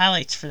actually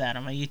highlights for that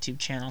on my YouTube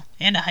channel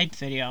and a hype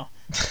video.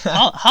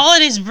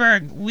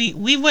 Hollidaysburg,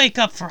 we wake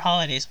up for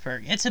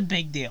Hollidaysburg. It's a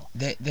big deal.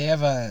 They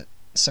have a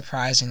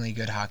surprisingly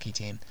good hockey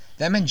team.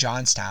 Them and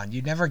Johnstown.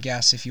 You'd never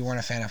guess if you weren't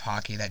a fan of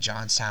hockey that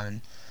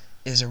Johnstown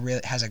has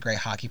a great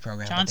hockey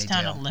program.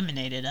 Johnstown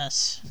eliminated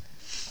us.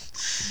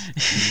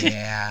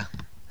 Yeah.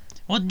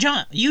 Well,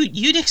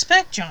 you'd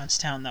expect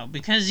Johnstown though,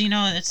 because you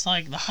know it's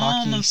like the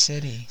hockey home of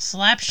city,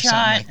 Slapshot.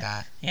 Something like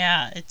that.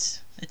 Yeah,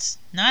 it's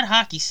not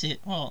Hockey City.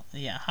 Well,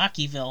 yeah,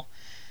 Hockeyville.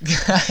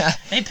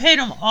 They paid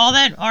them all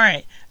that. All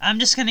right, I'm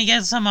just gonna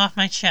get some off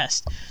my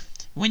chest.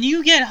 When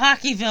you get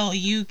Hockeyville,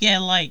 you get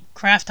like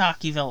Kraft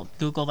Hockeyville.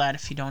 Google that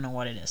if you don't know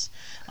what it is.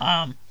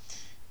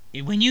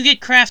 When you get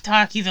Kraft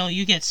Hockeyville,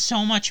 you get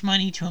so much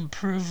money to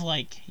improve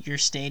like your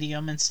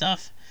stadium and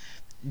stuff.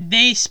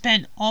 They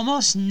spent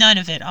almost none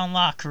of it on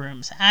locker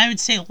rooms. I would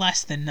say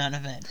less than none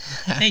of it.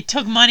 They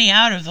took money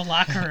out of the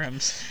locker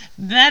rooms.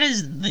 That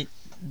is the...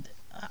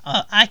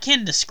 I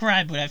can't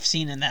describe what I've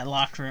seen in that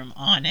locker room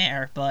on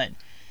air, but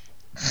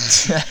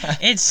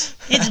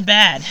It's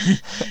bad.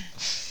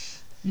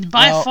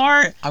 By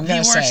far I'm the gonna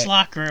worst say,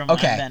 locker room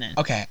I've been in.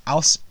 Okay.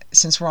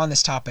 Since we're on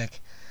this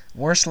topic,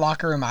 worst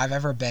locker room I've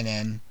ever been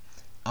in.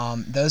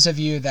 Those of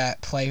you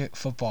that play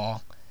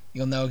football,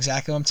 you'll know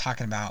exactly what I'm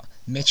talking about.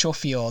 Mitchell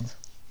Field,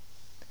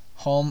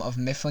 home of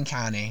Mifflin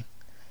County.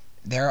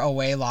 Their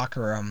away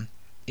locker room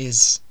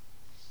is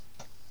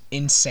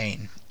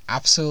insane.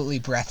 Absolutely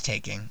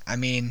breathtaking. I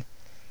mean,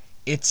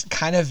 it's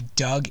kind of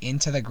dug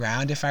into the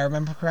ground, if I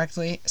remember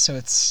correctly. So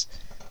it's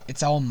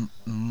all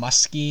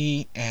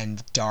musky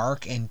and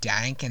dark and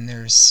dank, and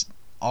there's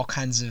all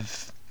kinds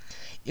of...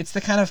 It's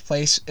the kind of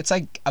place... It's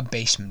like a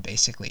basement,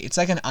 basically. It's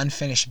like an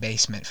unfinished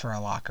basement for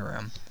a locker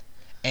room.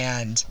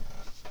 And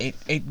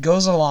it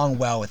goes along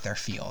well with their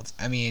field.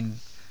 I mean,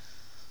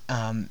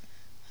 Mifflin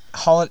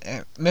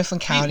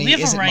County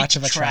isn't much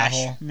of a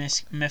travel.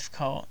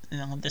 Mifco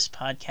on this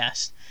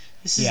podcast.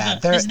 This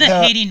is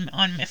they're hating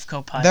on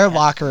Mifco podcast. Their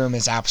locker room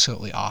is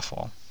absolutely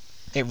awful.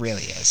 It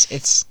really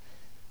is.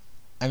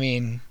 I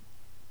mean,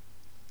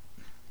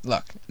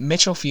 look,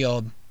 Mitchell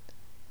Field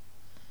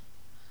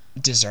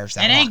deserves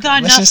that. It ain't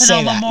got nothing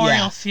on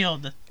Memorial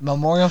Field.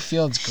 Memorial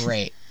Field's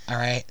great. All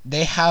right,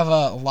 they have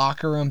a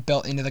locker room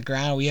built into the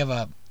ground. We have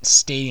a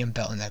stadium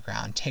built into the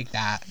ground. Take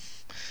that.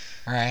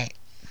 All right,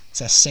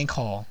 it's a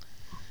sinkhole.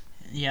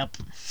 Yep.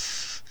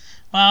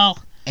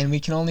 Well. And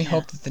we can only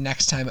hope that the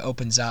next time it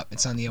opens up,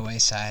 it's on the away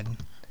side.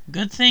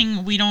 Good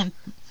thing we don't...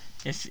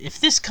 If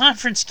this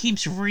conference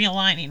keeps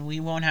realigning, we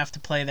won't have to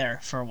play there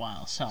for a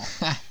while, so...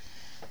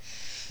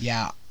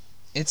 Yeah.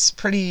 It's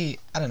pretty...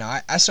 I don't know.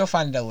 I still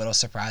find it a little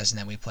surprising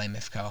that we play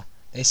Mifco.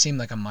 They seem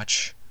like a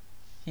much...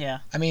 Yeah.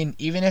 I mean,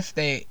 even if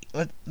they...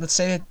 Let's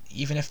say that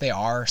even if they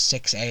are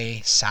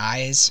 6A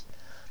size,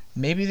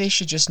 maybe they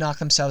should just knock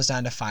themselves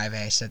down to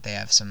 5A so that they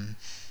have some...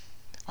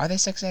 Are they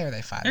 6A or are they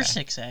 5A? They're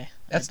 6A.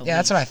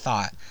 That's what I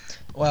thought.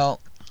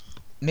 Well,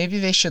 maybe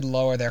they should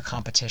lower their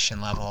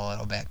competition level a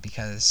little bit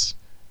because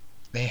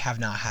they have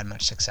not had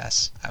much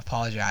success. I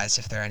apologize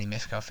if there are any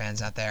Mifco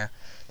fans out there.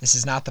 This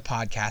is not the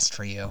podcast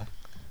for you.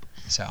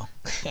 So,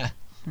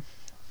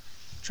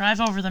 drive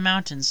over the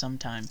mountains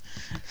sometime.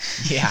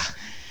 Yeah.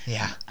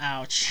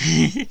 Ouch.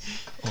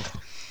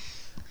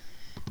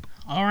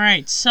 All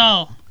right,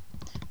 so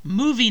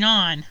moving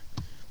on,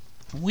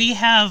 we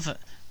have...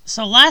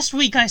 So last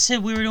week I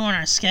said we were doing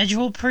our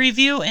schedule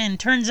preview, and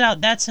turns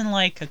out that's in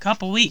like a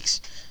couple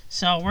weeks.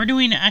 So we're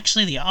doing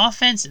actually the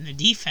offense and the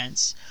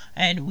defense.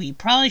 And we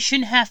probably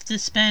shouldn't have to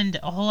spend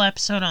a whole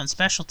episode on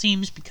special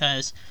teams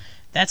because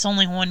that's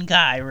only one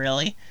guy,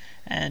 really.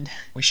 And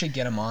we should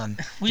get him on.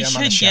 We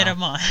should get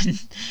him on.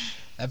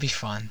 That'd be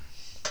fun.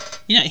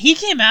 You know, he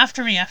came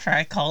after me after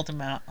I called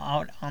him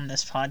out on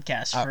this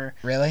podcast for...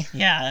 Really?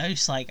 Yeah, I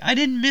was like, I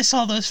didn't miss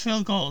all those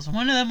field goals.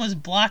 One of them was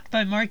blocked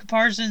by Micah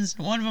Parsons.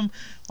 One of them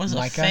was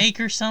a fake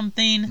or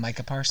something.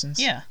 Micah Parsons?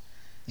 Yeah.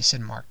 You said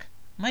Mark.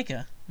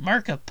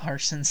 Marka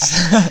Parsons.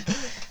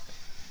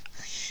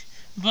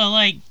 But,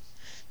 like,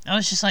 I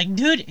was just like,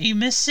 dude, you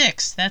missed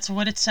 6. That's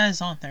what it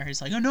says on there.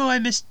 He's like, oh, no, I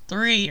missed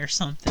 3 or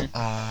something.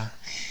 All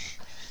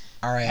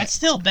right. That's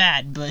still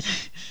bad, but...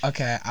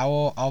 Okay,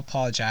 I'll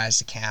apologize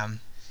to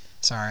Cam.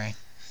 Sorry.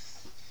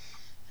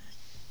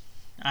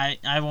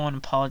 I won't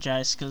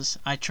apologize because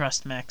I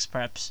trust Max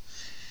Preps.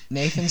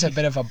 Nathan's a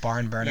bit of a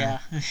barn burner.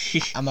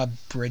 Yeah. I'm a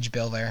bridge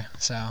builder,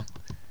 so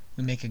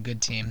we make a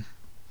good team.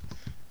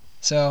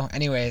 So,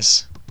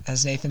 anyways,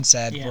 as Nathan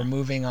said, we're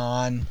moving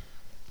on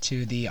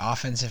to the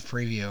offensive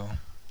preview.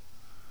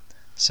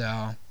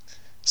 So,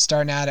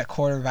 starting out at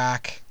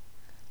quarterback,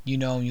 you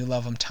know him, you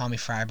love him, Tommy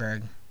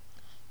Freiberg.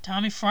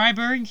 Tommy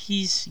Freiberg,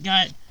 he's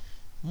got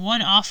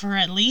one offer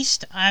at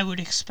least. I would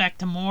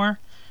expect more.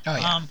 Oh,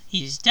 yeah.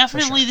 He's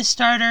definitely the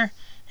starter.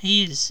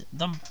 He is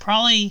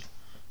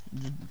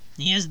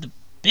he has the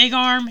big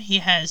arm. He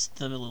has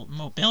the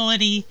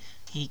mobility.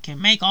 He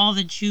can make all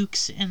the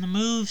jukes and the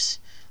moves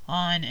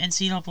on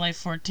NCAA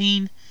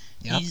 14.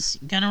 Yep. He's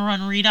going to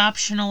run read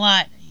option a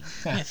lot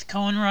with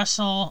Cohen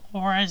Russell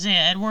or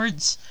Isaiah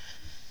Edwards.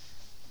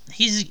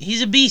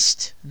 He's a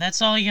beast.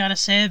 That's all you got to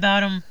say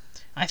about him.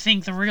 I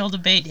think the real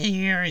debate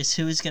here is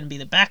who is going to be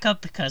the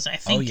backup because I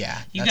think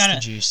that's the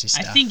juicy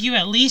stuff. I think you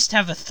at least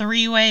have a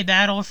 3-way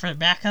battle for the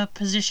backup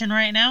position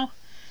right now.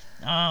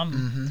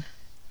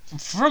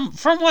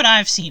 From what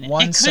I've seen,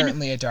 one's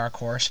certainly a dark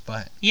horse,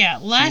 but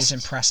he's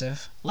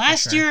impressive.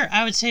 Last year,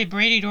 I would say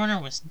Brady Dorner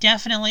was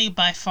definitely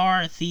by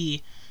far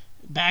the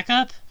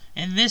backup,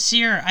 and this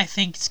year I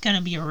think it's going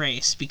to be a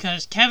race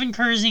because Kevin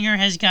Kurzinger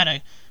has got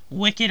a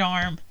wicked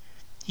arm.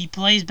 He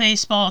plays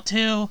baseball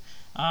too.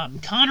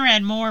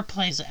 Conrad Moore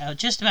plays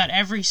just about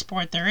every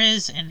sport there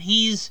is, and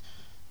he's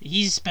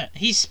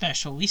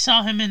special. We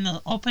saw him in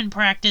the open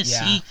practice.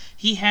 Yeah.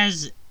 He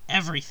has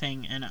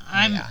everything, and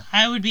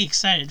I would be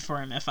excited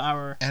for him if I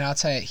were. And I'll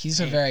tell you, he's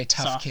a very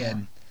tough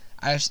kid.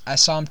 I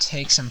saw him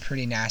take some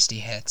pretty nasty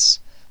hits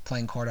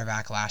playing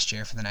quarterback last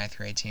year for the 9th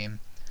grade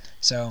team.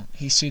 So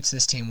he suits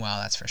this team well,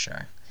 that's for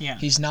sure. Yeah.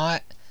 He's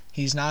not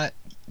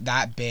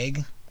that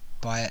big,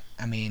 but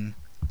I mean,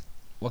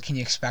 what can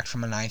you expect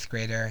from a 9th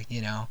grader?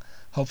 You know,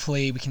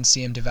 hopefully we can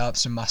see him develop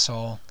some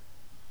muscle,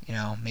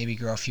 maybe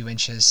grow a few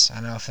inches.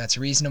 I don't know if that's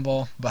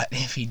reasonable, but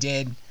if he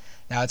did,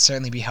 that would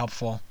certainly be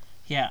helpful.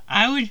 Yeah,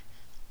 I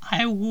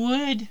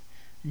would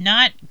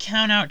not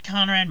count out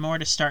Conrad Moore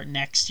to start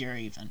next year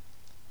even.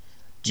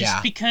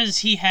 Just because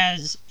he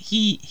has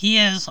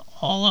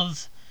all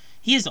of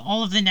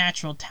the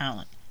natural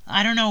talent.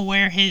 I don't know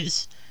where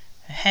his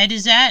head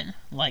is at,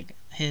 like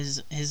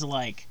his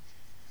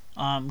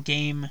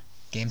game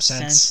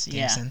sense.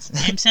 Game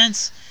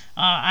sense.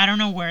 I don't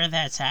know where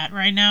that's at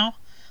right now.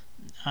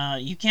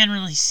 You can't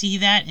really see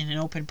that in an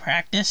open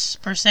practice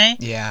per se.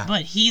 Yeah.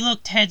 But he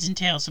looked heads and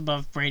tails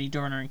above Brady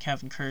Dorner and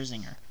Kevin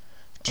Kurzinger.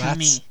 To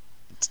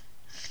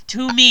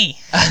me.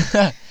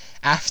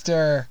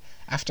 After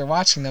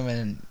watching them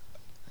in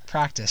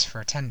practice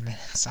for 10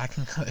 minutes, I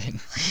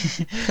conclude.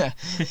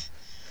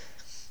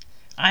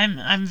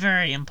 I'm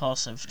very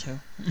impulsive too.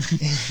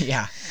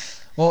 Yeah.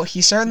 Well,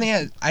 he certainly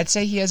has, I'd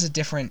say he has a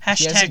different...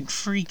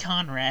 Free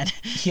Conrad.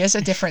 He has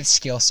a different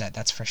skill set,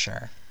 that's for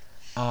sure.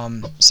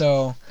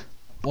 So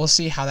we'll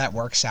see how that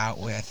works out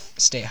with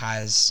State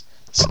High's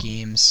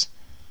schemes,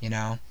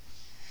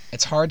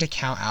 It's hard to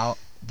count out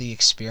the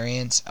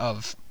experience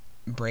of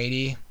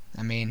Brady.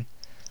 I mean,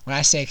 when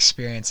I say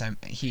experience,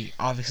 he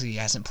obviously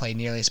hasn't played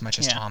nearly as much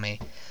as Tommy,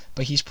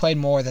 but he's played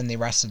more than the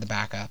rest of the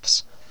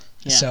backups.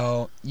 Yeah.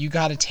 So you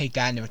got to take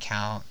that into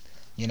account,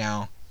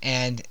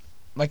 and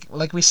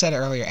like we said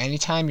earlier,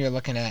 anytime you're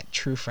looking at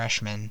true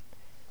freshmen,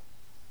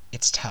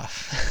 it's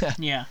tough.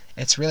 Yeah.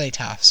 It's really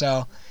tough.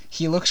 So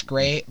he looks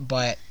great,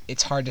 but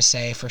it's hard to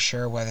say for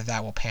sure whether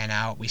that will pan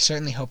out. We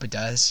certainly hope it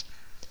does.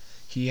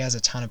 He has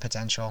a ton of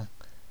potential.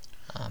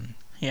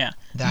 Yeah.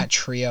 That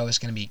trio is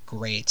going to be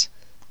great.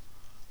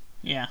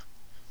 Yeah.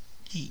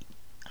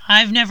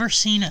 I've never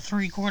seen a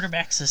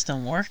 3-quarterback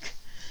system work.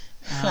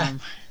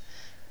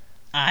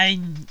 I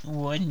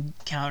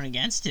wouldn't count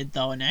against it,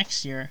 though,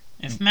 next year.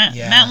 If Matt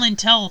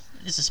Lintel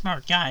is a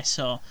smart guy,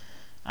 so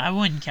I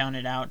wouldn't count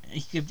it out.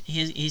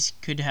 He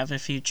could have a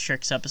few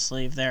tricks up his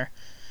sleeve there.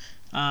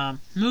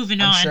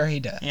 Moving on. I'm sure he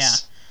does.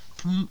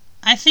 Yeah.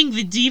 I think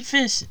the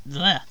deepest,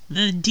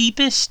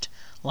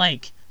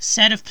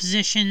 set of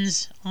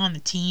positions on the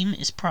team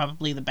is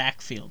probably the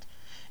backfield.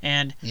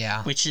 And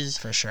which is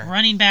for sure.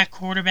 Running back,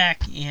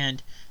 quarterback,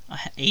 and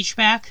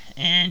H-back,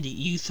 and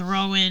you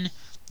throw in,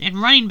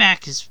 and running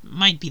back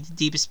might be the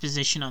deepest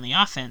position on the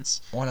offense.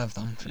 One of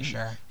them, for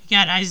sure. You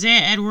got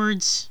Isaiah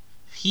Edwards.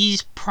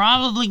 He's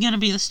probably going to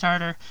be the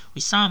starter.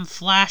 We saw him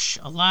flash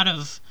a lot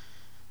of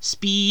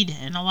speed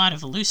and a lot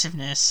of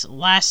elusiveness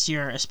last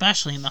year,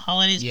 especially in the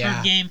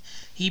Hollidaysburg game.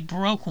 He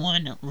broke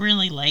one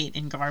really late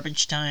in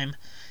garbage time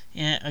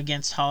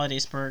against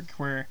Hollidaysburg,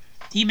 where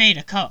he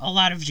made a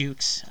lot of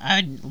jukes.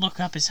 I'd look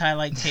up his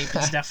highlight tape.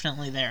 It's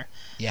definitely there.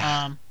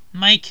 Yeah.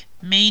 Mike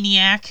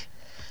Maniac.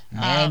 Is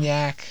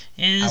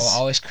I will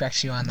always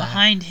correct you on that.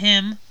 Behind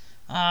him.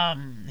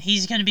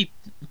 He's going to be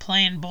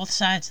playing both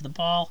sides of the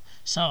ball,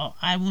 so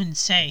I wouldn't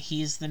say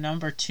he's the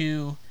number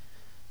 2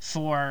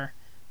 for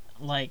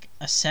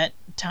a set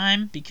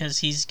time, because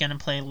he's going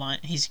to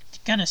he's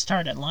going to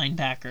start at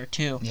linebacker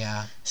too.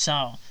 Yeah.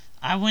 So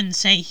I wouldn't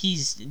say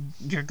he's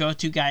your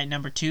go-to guy at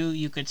number 2.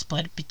 You could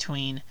split it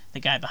between the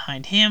guy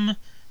behind him,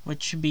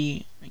 which would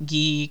be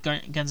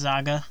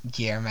Gonzaga.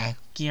 Guilherme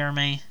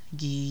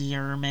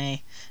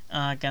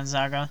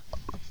Gonzaga.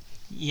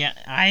 Yeah,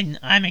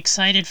 I'm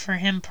excited for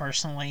him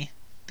personally,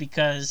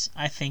 because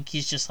I think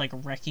he's just like a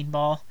wrecking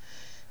ball.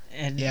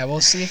 And yeah,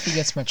 we'll see if he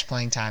gets much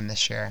playing time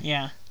this year.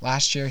 Yeah.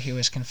 Last year he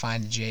was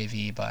confined to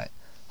JV, but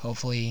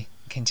hopefully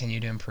continue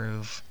to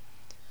improve,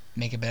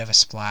 make a bit of a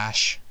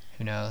splash.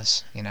 Who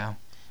knows,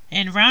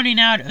 And rounding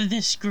out of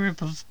this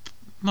group of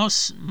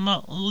most of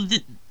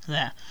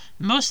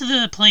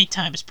the playing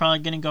time is probably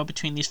going to go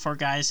between these 4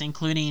 guys,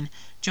 including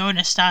Joe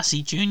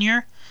Nastasi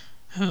Jr.,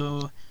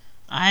 who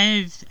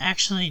I've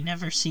actually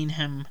never seen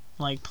him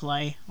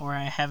play, or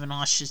I haven't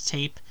watched his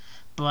tape,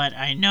 but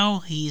I know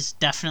he's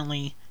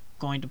definitely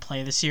going to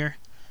play this year.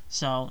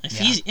 So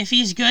if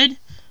he's good,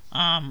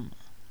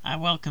 I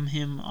welcome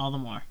him all the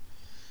more.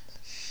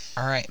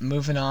 All right,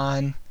 moving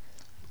on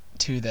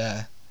to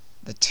the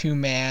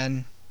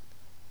 2-man,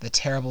 the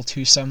terrible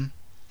twosome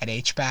at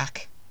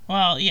H-back.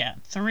 Well, yeah,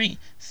 3.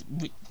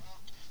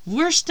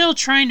 We're still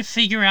trying to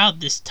figure out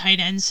this tight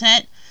end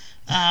set.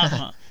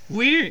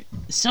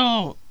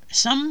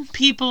 Some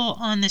people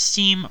on this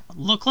team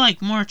look like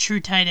more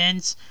true tight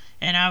ends,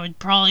 and I would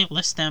probably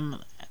list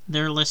them.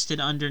 They're listed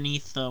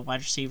underneath the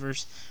wide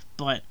receivers,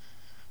 but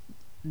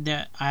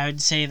I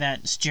would say that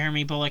it's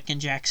Jeremy Bullock and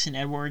Jackson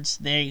Edwards.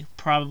 They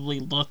have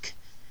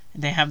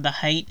the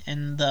height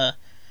and the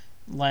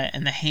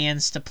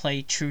hands to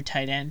play true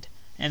tight end.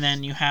 And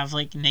then you have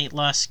Nate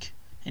Lusk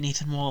and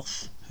Ethan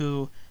Wolf,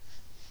 who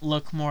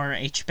look more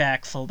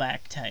H-back,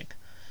 fullback type.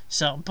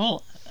 So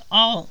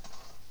all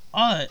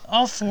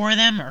 4 of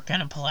them are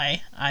gonna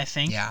play, I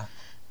think. Yeah.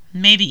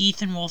 Maybe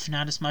Ethan Wolf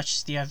not as much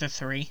as the other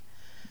 3.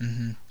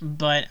 Mm-hmm.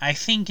 But I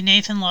think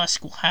Nathan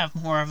Lusk will have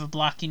more of a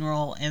blocking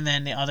role, and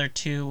then the other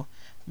 2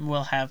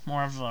 will have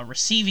more of a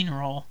receiving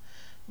role.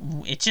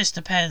 It just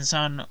depends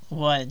on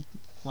what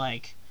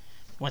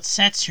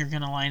sets you're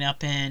gonna line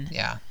up in.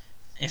 Yeah.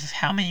 If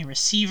how many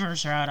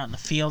receivers are out on the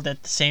field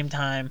at the same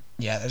time.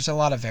 Yeah, there's a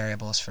lot of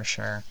variables for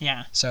sure.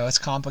 Yeah. So it's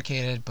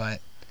complicated,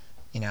 but,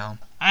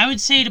 I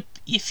would say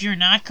if you're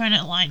not going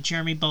to line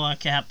Jeremy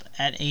Bullock up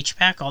at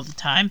H-back all the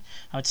time,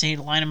 I would say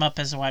to line him up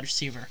as a wide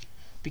receiver.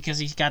 Because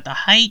he's got the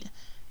height,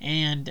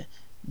 and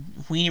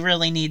we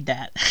really need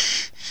that.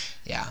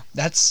 yeah,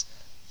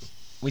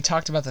 we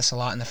talked about this a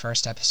lot in the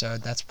first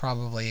episode. That's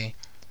probably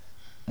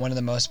one of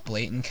the most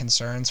blatant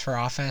concerns for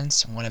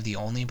offense. One of the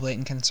only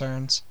blatant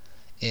concerns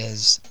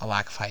is a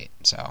lack of height.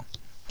 So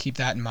keep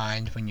that in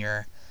mind when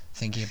you're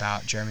thinking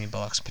about Jeremy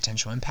Bullock's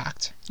potential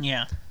impact.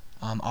 Yeah.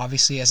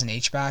 Obviously, as an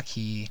H-back,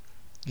 he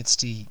gets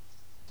to,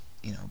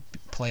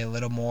 play a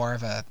little more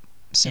of a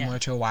similar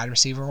to a wide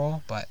receiver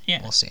role, but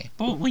we'll see.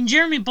 But when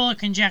Jeremy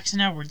Bullock and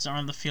Jackson Edwards are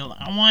on the field,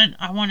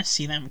 I want to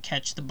see them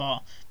catch the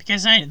ball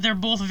because they're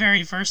both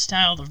very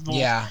versatile. They're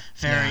both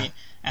very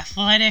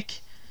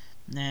athletic,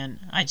 and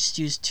I just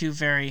used two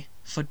very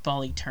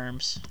football-y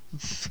terms.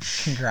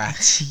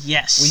 Congrats.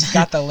 Yes. We've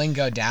got the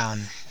lingo down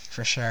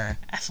for sure.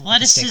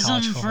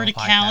 Athleticism,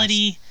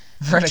 verticality,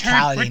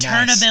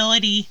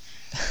 returnability.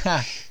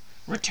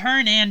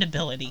 Return and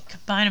ability.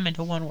 Combine them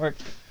into one word.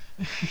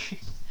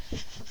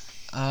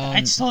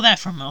 I stole that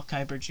from Mel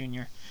Kiper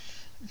Jr.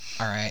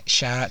 Alright,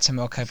 shout out to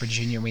Mel Kiper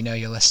Jr. We know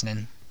you're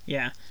listening.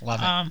 Yeah.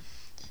 Love it.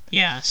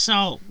 Yeah,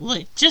 so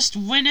just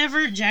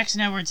whenever Jackson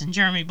Edwards and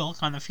Jeremy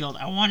Bullock on the field,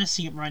 I want to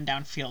see them run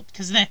downfield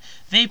because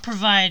they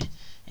provide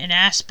an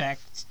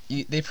aspect.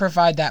 They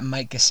provide that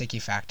Mike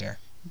Gesicki factor.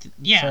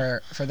 Yeah.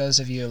 For those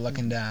of you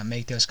looking to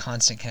make those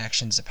constant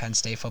connections to Penn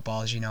State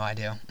football, as you know I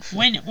do.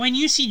 When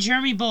you see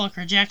Jeremy Bullock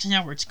or Jackson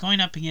Edwards going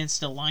up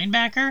against a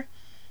linebacker,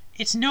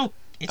 it's no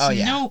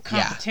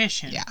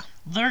competition. Yeah.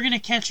 They're gonna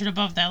catch it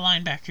above that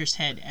linebacker's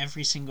head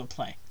every single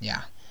play.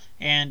 Yeah.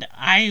 And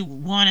I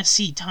want to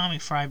see Tommy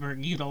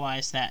Freiberg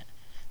utilize that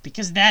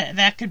because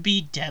that could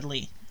be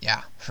deadly.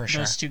 Yeah, for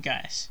sure. Those two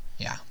guys.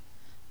 Yeah.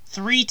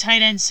 3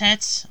 tight end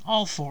sets,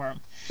 all for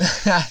them.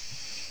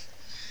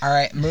 All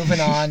right,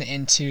 moving on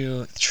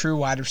into true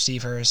wide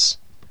receivers.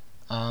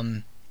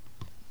 Up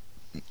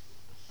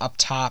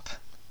top,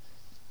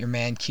 your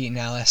man Keaton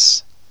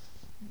Ellis.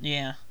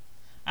 Yeah,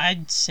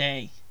 I'd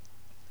say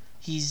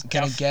he's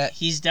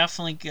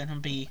definitely gonna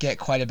get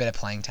quite a bit of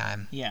playing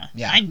time. Yeah.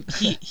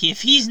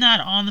 If he's not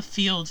on the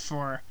field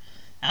for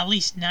at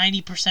least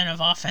 90%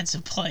 of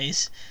offensive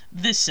plays,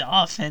 this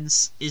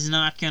offense is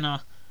not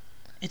gonna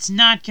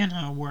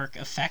work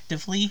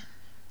effectively.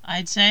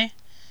 I'd say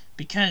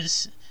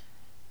because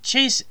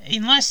Chase,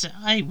 unless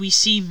we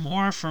see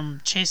more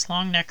from Chase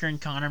Longnecker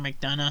and Connor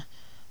McDonough,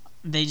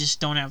 they just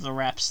don't have the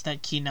reps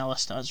that Keaton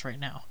Ellis does right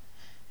now,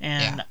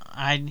 and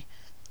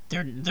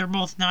they're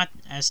both not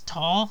as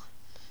tall,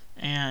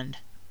 and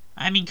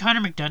I mean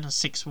Connor McDonough's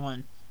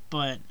 6'1",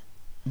 but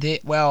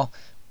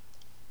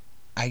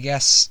I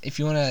guess if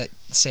you want to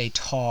say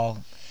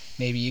tall,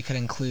 maybe you could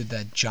include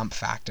the jump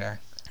factor.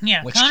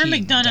 Yeah, which Connor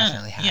Keaton McDonough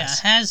definitely has.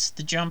 Has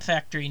the jump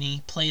factor and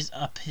he plays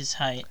up his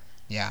height.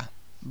 Yeah.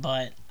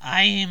 But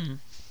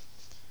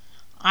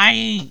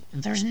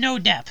there's no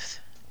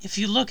depth. If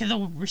you look at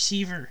the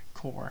receiver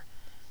core,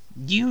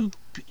 you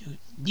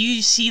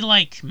see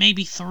like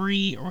maybe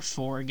 3 or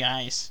 4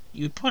 guys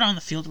you put on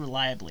the field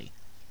reliably.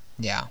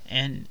 Yeah.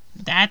 And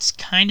that's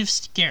kind of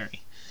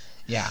scary.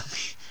 Yeah.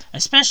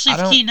 Especially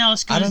if Keaton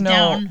Ellis goes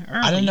down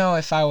early. I don't know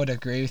if I would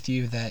agree with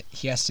you that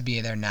he has to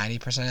be there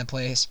 90% of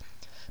plays,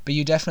 but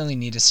you definitely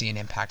need to see an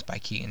impact by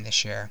Keaton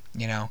this year.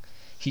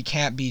 He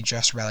can't be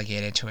just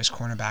relegated to his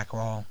cornerback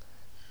role.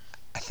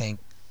 I think,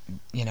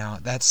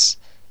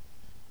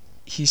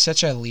 he's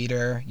such a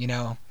leader,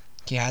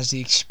 he has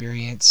the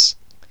experience,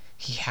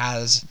 he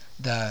has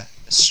the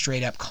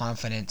straight-up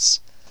confidence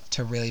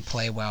to really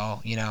play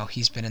well.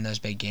 He's been in those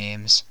big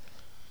games,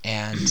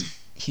 and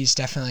he's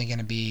definitely going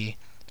to be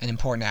an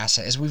important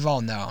asset, as we've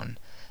all known.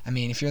 I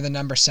mean, if you're the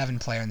number 7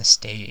 player in the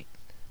state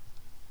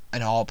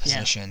in all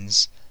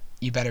positions,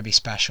 you better be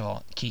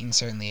special. Keaton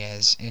certainly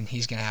is, and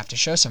he's going to have to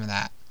show some of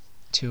that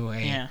to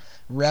a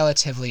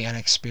relatively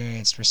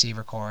unexperienced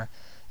receiver core.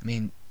 I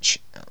mean,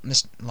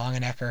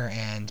 Longenecker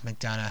and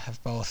McDonough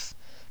have both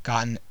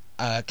gotten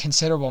a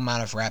considerable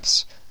amount of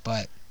reps,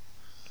 but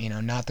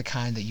not the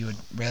kind that you would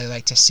really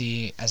like to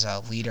see as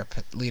a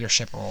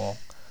leadership role.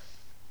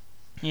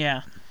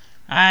 Yeah,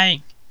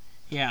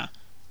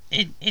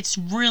 it's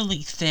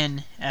really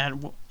thin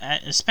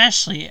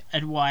especially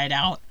at wide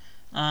out.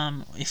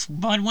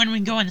 But when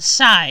we go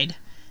inside,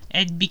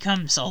 it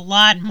becomes a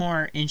lot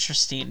more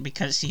interesting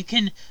because you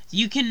can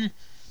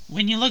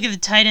when you look at the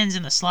tight ends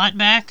and the slot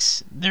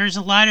backs, there's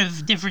a lot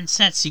of different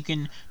sets you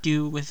can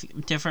do with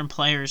different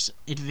players'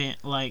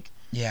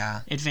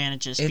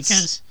 advantages.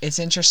 Because it's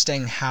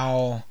interesting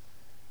how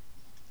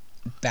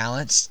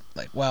balanced,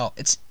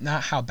 it's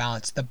not how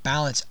balanced, the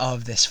balance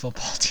of this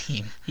football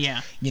team.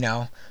 Yeah.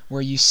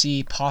 Where you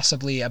see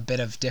possibly a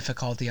bit of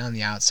difficulty on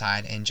the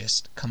outside and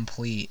just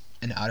complete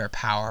and utter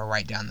power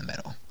right down the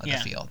middle of the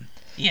field.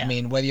 Yeah. I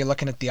mean, whether you're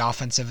looking at the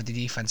offensive or the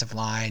defensive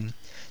line,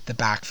 the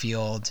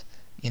backfield,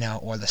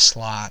 or the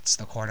slots,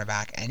 the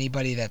quarterback,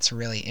 anybody that's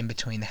really in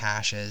between the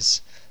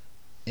hashes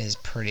is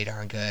pretty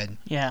darn good.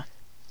 Yeah.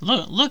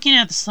 Looking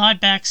at the slot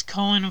backs,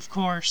 Cohen, of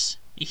course,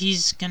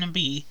 he's going to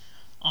be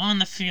on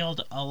the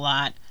field a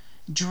lot.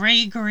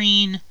 Dre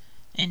Green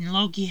and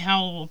Loki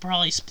Howell will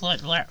probably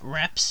split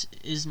reps,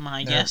 is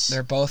my guess.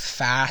 They're both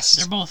fast.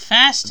 They're both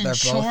fast and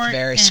short. They're both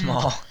very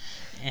small.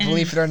 And,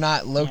 believe it or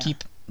not,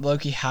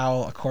 Loki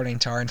Howell, according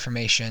to our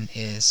information,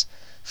 is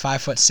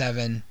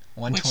 5'7",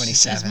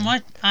 127.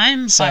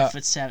 I'm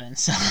 5'7",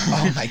 so.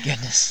 Oh my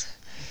goodness.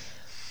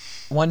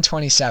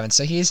 127.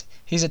 So he's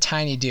a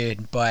tiny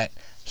dude, but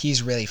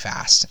he's really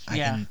fast. I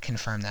can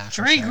confirm that.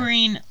 Dre for sure.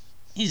 Green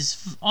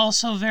is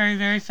also very,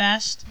 very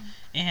fast,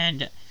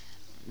 and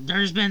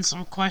there's been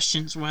some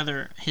questions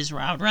whether his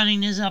route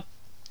running is up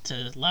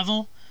to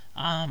level.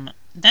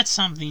 That's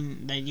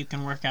something that you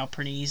can work out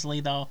pretty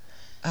easily, though.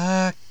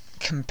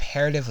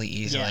 Comparatively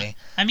easily. Yeah.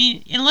 I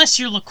mean, unless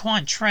you're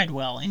Laquan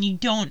Treadwell and you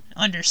don't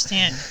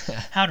understand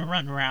how to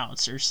run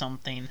routes or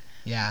something.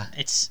 Yeah.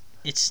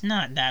 It's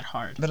not that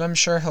hard. But I'm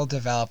sure he'll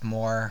develop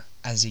more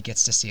as he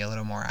gets to see a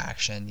little more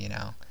action,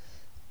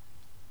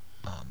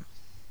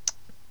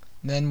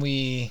 Then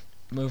we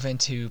move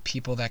into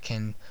people that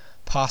can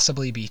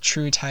possibly be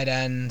true tight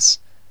ends.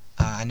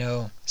 I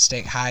know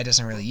State High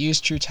doesn't really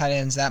use true tight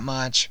ends that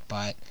much,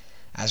 but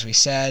as we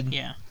said,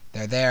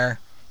 they're there.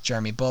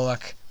 Jeremy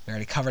Bullock, we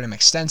already covered him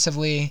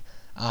extensively.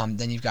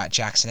 Then you've got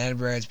Jackson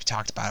Edwards. We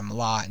talked about him a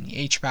lot in the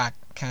H-back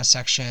kind of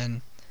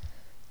section.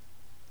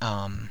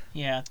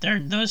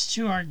 Those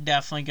two are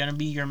definitely going to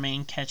be your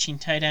main catching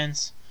tight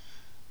ends.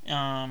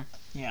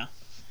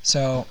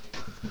 So,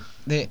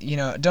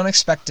 don't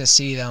expect to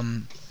see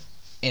them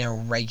in a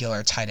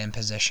regular tight end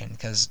position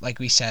because, like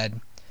we said,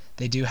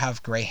 they do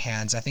have great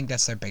hands. I think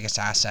that's their biggest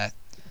asset.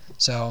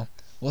 So,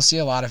 we'll see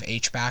a lot of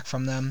H-back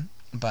from them,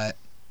 but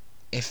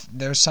if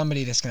there's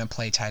somebody that's going to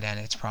play tight end,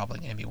 it's probably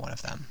going to be one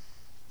of them.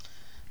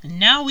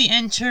 Now we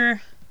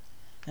enter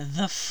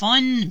the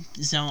fun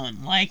zone.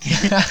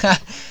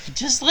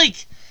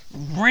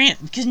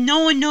 Because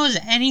no one knows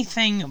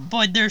anything,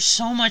 but there's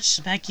so much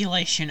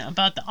speculation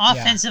about the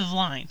offensive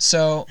line.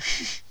 So,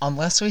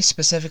 unless we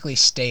specifically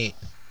state,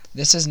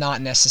 this is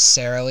not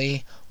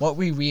necessarily what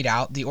we read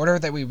out. The order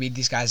that we read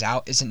these guys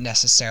out isn't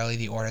necessarily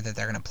the order that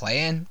they're going to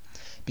play in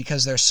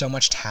because there's so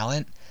much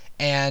talent,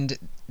 and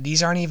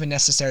these aren't even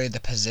necessarily the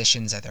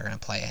positions that they're going to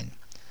play in.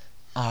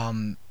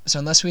 So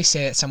unless we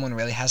say that someone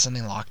really has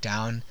something locked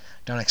down,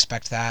 don't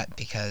expect that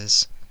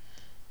because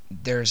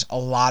there's a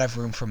lot of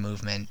room for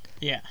movement.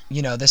 Yeah.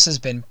 This has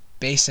been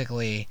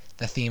basically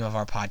the theme of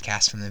our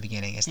podcast from the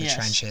beginning is the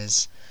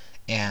trenches,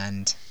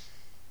 and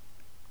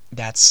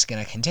that's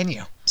going to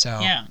continue. So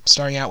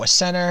starting out with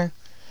center.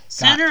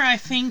 Center, I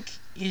think,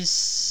 is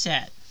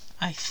set.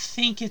 I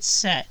think it's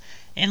set.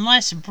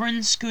 Unless Bryn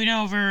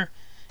Schoonover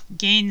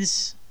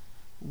gains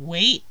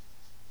weight,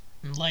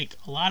 like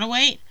a lot of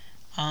weight,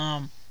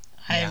 I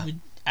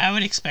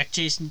would expect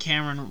Jason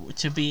Cameron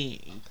to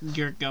be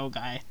your go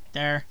guy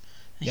there.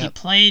 Yep.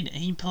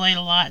 He played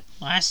a lot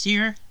last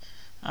year.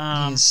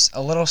 He's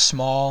a little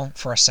small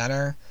for a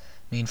center.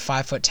 I mean,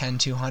 5'10",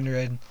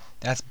 200.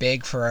 That's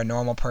big for a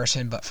normal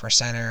person, but for a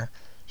center,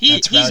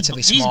 that's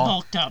relatively small. He's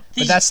bulked up.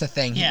 But that's the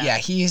thing.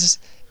 He's,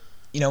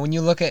 when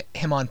you look at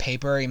him on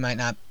paper, he might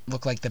not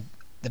look like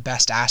the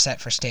best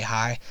asset for State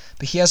High,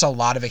 but he has a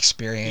lot of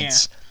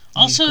experience. Yeah.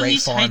 Also, he's great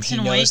these for him. He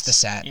knows the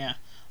set. Yeah.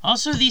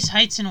 Also, these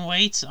heights and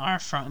weights are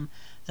from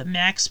the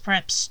Max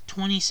Preps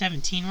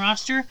 2017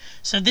 roster.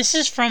 So this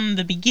is from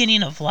the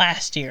beginning of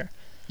last year.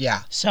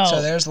 Yeah.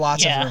 So there's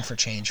lots of room for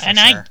change for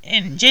sure.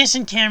 And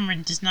Jason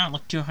Cameron does not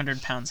look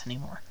 200 pounds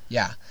anymore.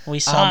 Yeah. We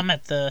saw him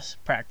at the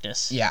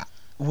practice. Yeah.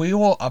 We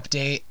will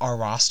update our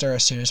roster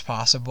as soon as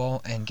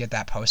possible and get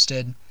that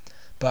posted.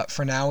 But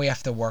for now, we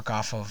have to work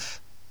off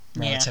of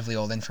relatively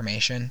old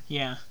information.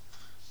 Yeah.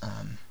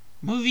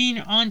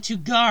 Moving on to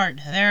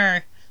guard. There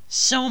are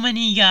so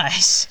many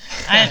guys.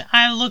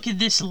 I look at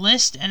this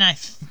list and I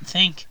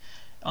think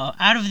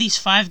out of these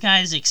 5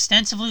 guys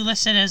extensively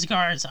listed as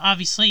guards,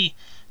 obviously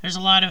there's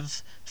a lot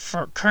of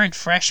current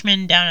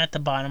freshmen down at the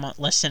bottom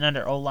listed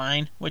under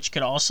O-line, which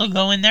could also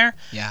go in there.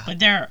 Yeah.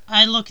 But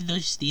I look at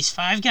these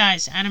 5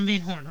 guys: Adam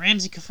Van Horn,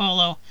 Ramsey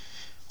Cafolo,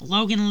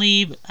 Logan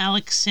Lieb,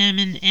 Alex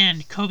Salmon,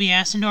 and Kobe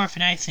Asendorf,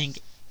 and I think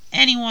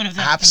any one of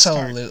them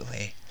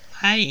absolutely.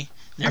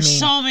 There's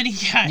so many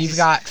guys. You've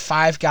got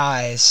 5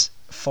 guys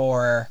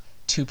for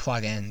 2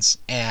 plugins,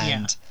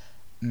 and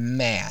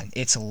man,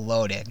 it's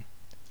loaded.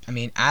 I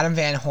mean, Adam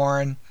Van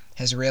Horn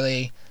has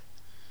really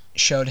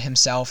showed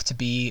himself to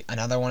be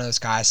another one of those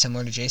guys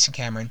similar to Jason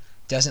Cameron.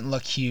 Doesn't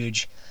look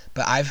huge,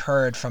 but I've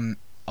heard from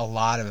a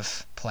lot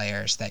of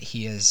players that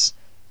he is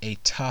a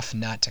tough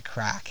nut to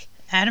crack.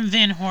 Adam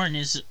Van Horn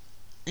is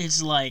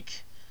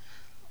like,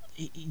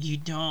 you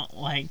don't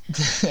like.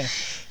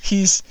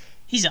 He's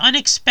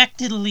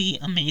unexpectedly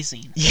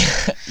amazing.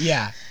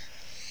 Yeah.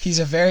 He's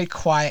a very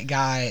quiet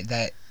guy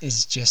that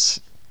is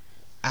just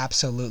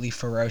absolutely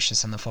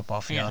ferocious on the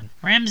football field. Yeah.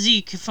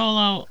 Ramsey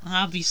Kifolo,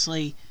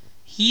 obviously,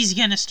 he's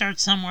going to start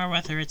somewhere,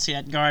 whether it's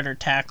at guard or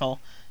tackle.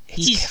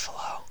 It's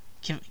Kifolo.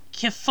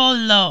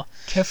 Kifolo.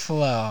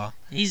 Kifolo.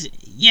 He's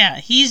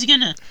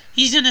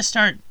gonna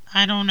start.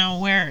 I don't know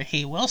where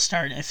he will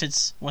start, if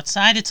it's what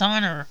side it's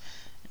on, or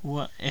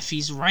if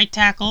he's right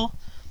tackle,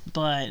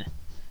 but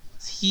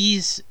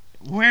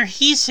where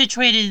he's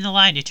situated in the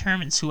line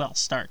determines who else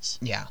starts.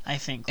 Yeah. I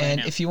think.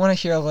 And if you want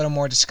to hear a little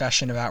more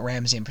discussion about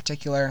Ramsey in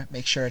particular,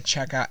 make sure to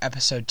check out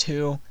episode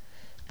 2.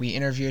 We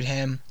interviewed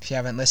him. If you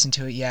haven't listened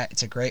to it yet,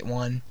 it's a great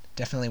one.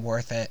 Definitely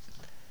worth it.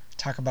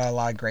 Talk about a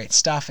lot of great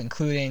stuff,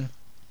 including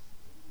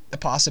the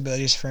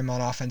possibilities for him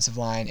on offensive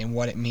line and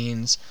what it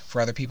means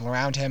for other people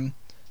around him.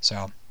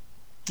 So,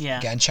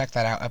 again, check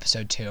that out,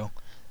 episode 2.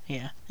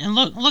 Yeah. And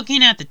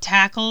looking at the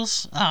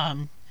tackles,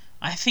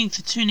 I think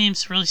the two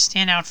names really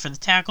stand out for the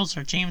tackles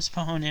are James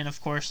Pone and, of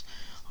course,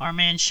 our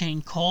man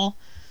Shane Cole.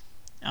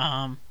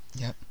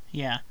 Yep.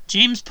 Yeah.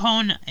 James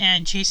Pone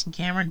and Jason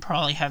Cameron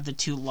probably have the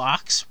two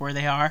locks where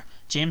they are.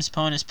 James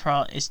Pone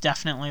is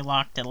definitely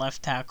locked at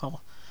left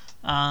tackle.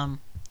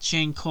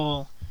 Shane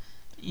Cole,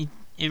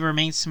 it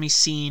remains to be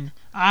seen.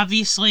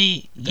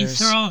 Obviously, you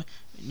throw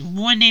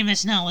one name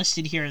that's not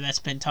listed here that's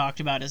been talked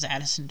about is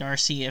Addison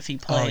Darcy if he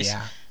plays.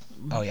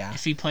 Oh yeah.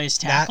 If he plays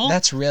tackle.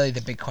 That's really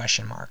the big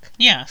question mark.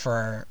 Yeah.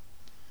 For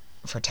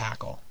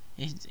tackle.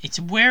 It's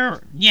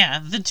where,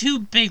 the two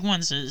big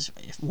ones is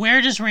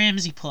where does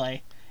Ramsey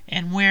play,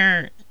 and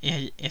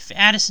if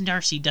Addison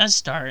Darcy does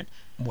start,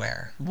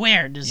 where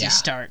does he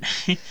start?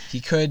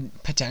 He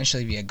could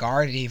potentially be a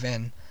guard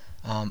even.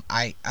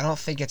 I don't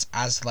think it's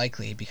as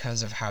likely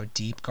because of how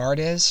deep guard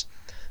is,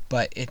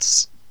 but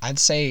I'd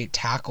say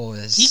tackle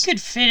is. He could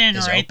fit in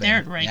right open. There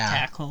at right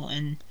tackle,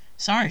 and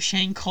sorry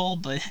Shane Cole,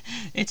 but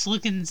it's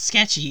looking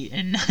sketchy.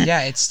 And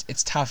yeah,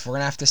 it's tough. We're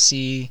gonna have to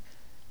see.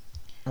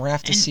 We're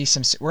gonna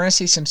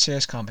see some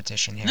serious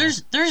competition here.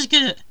 There's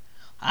good.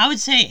 I would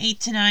say 8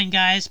 to 9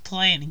 guys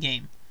play in a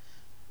game.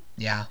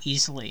 Yeah.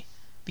 Easily,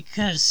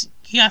 because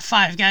you got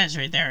 5 guys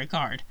right there at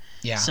guard.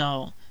 Yeah.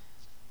 So.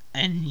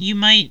 And you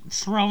might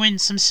throw in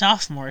some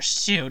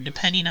sophomores, too,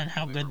 depending on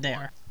how good they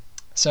are.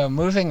 So,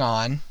 moving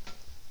on.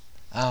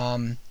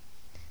 We're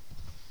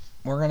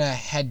going to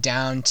head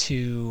down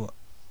to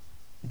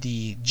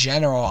the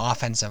general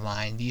offensive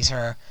line. These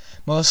are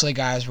mostly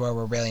guys where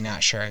we're really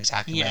not sure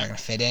exactly where they're going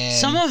to fit in.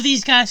 Some of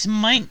these guys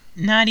might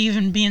not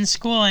even be in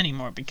school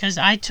anymore, because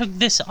I took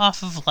this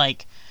off of,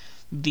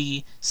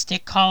 the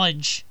Stick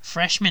College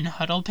freshman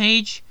huddle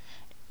page,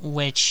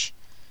 which...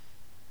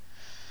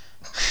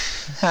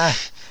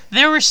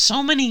 There were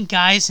so many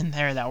guys in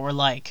there that were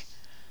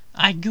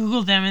I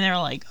googled them and they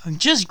were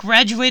just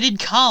graduated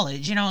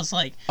college, and I was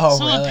like, oh,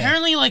 really?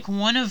 Apparently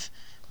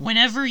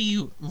whenever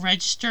you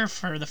register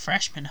for the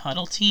freshman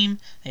huddle team,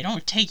 they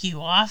don't take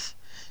you off.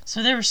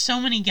 So there were so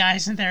many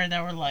guys in there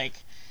that were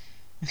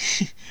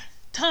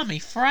Tommy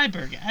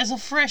Freiberg as a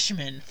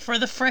freshman for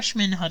the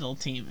freshman huddle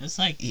team. It's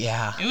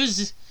it was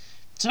just,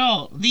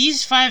 so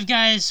these 5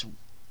 guys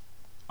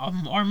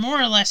are more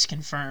or less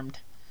confirmed.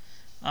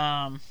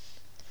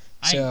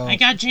 I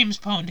got James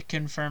Pone to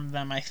confirm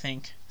them, I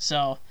think.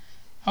 So,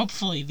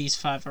 hopefully these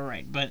 5 are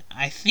right. But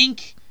I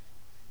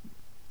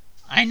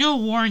know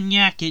Warren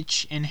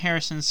Yakic and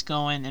Harrison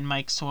Scohen and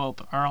Mike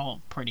Swope are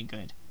all pretty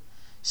good.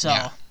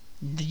 So,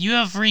 you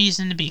have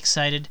reason to be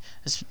excited,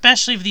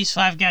 especially if these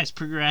 5 guys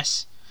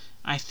progress.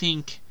 I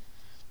think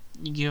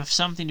you have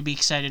something to be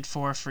excited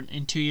for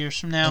in 2 years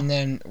from now. And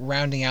then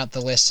rounding out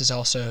the list is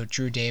also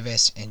Drew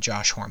Davis and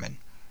Josh Horman.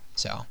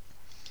 So,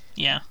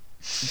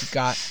 we've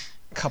got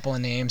a couple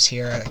of names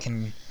here that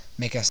can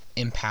make us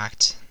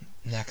impact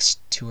next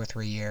 2 or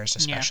 3 years,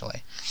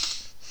 especially.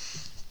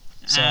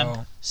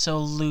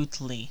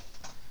 Absolutely.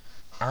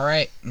 All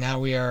right, now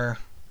we are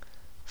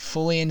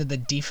fully into the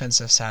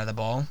defensive side of the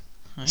ball.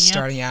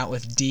 Starting out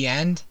with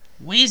D-end.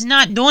 We's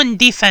not doing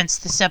defense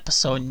this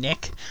episode,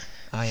 Nick.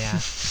 Oh yeah,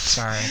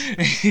 sorry.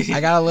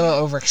 I got a little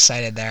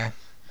overexcited there.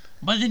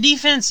 But the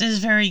defense is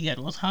very good.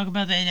 We'll talk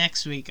about that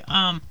next week.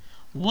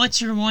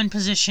 What's your one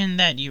position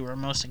that you were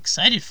most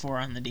excited for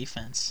on the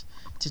defense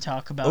to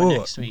talk about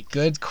next week?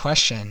 Good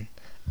question.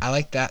 I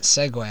like that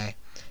segue.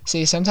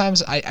 See,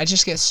 sometimes I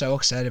just get so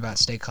excited about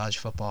state college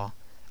football.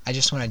 I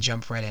just want to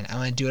jump right in. I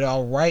want to do it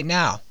all right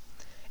now.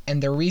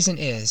 And the reason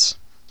is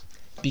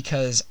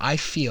because I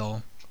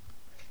feel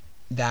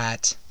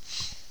that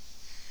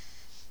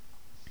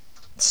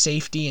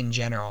safety in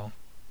general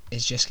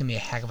is just going to be a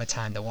heck of a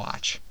time to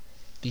watch.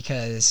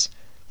 Because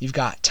you've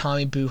got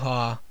Tommy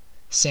Buha,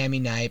 Sammy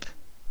Knipe.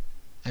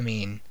 I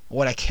mean,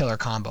 what a killer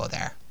combo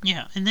there.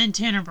 Yeah, and then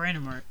Tanner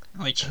Brandemart,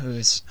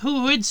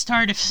 who would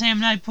start if Sam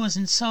Knipe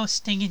wasn't so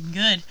stinking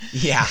good.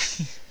 Yeah.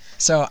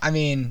 So, I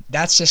mean,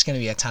 that's just going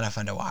to be a ton of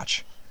fun to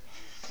watch.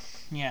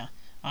 Yeah.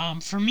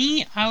 For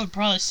me, I would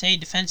probably say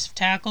defensive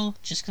tackle,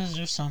 just because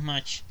there's so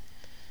much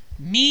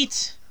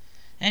meat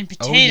and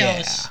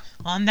potatoes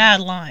on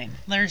that line.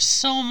 There's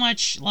so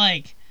much,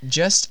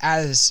 just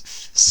as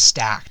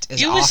stacked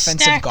as it was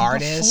offensive stacked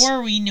guard is.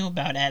 Before we knew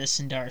about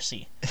Addison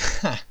Darcy.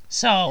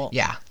 So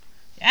yeah,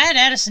 add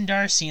Addison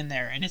Darcy in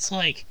there, and it's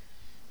like,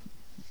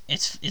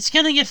 it's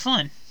gonna get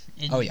fun.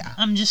 Oh, yeah.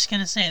 I'm just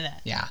gonna say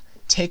that. Yeah.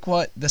 Take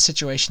the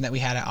situation that we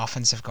had at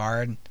offensive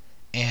guard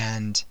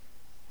and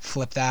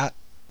flip that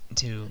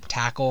to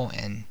tackle,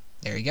 and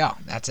there you go.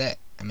 That's it.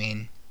 I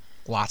mean,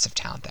 lots of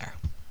talent there.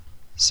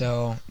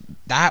 So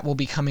that will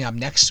be coming up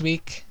next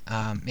week.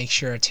 Make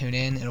sure to tune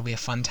in. It'll be a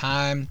fun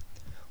time.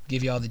 We'll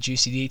give you all the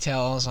juicy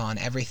details on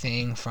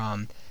everything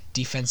from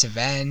defensive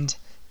end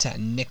to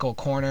nickel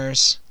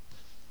corners.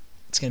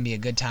 It's going to be a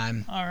good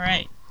time. All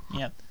right.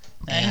 Yep.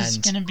 That is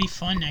going to be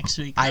fun next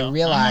week, though. I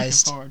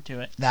realized I'm looking forward to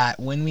it. that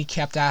when we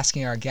kept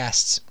asking our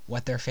guests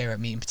what their favorite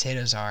meat and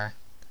potatoes are.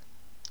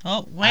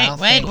 Oh,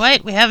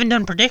 wait. We haven't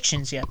done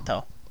predictions yet,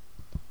 though.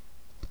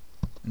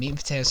 Meat and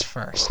potatoes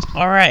first.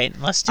 All right.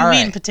 Let's do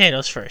meat and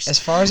potatoes first. As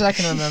far as I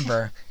can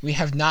remember, we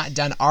have not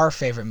done our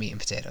favorite meat and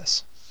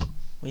potatoes.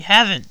 We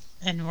haven't,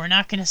 and we're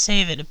not going to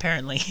save it,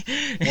 apparently.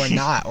 We're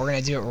not. We're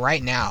going to do it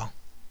right now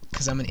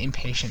because I'm an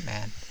impatient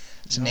man.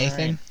 So,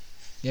 Nathan,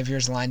 you have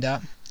yours lined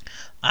up?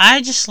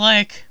 I just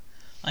like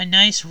a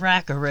nice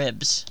rack of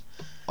ribs.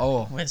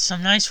 Oh. With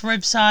some nice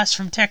rib sauce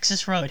from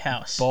Texas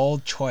Roadhouse.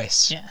 Bold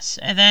choice. Yes.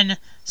 And then,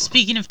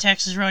 speaking of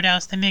Texas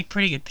Roadhouse, they make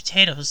pretty good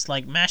potatoes.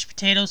 Like mashed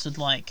potatoes with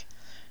like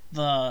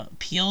the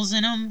peels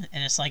in them,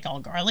 and it's like all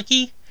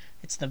garlicky.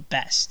 It's the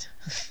best.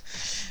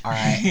 All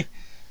right.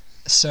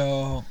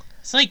 So.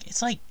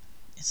 It's like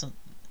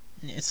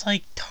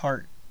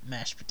tart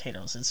mashed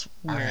potatoes. It's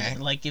weird. Right. It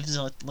like gives it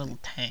a little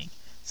tang.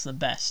 It's the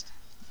best.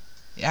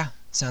 Yeah.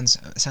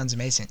 Sounds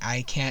amazing.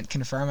 I can't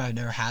confirm. I've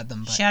never had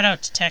them. But shout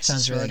out to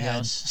Texas really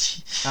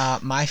Roadhouse.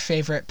 My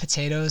favorite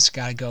potatoes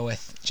gotta go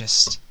with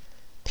just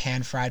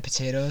pan-fried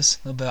potatoes.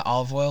 A little bit of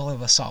olive oil, a little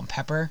bit of salt and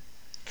pepper,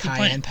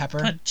 cayenne pepper.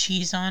 Put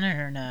cheese on it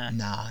or not?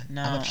 Nah,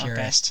 no. I'm a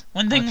purist.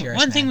 Okay.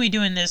 One thing we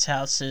do in this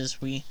house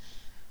is we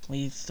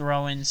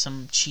throw in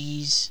some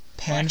cheese.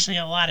 Actually,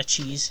 a lot of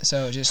cheese.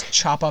 So just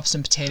chop up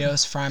some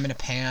potatoes, fry them in a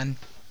pan.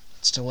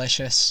 It's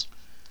delicious.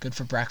 Good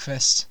for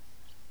breakfast.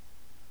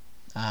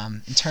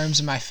 In terms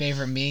of my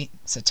favorite meat,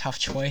 it's a tough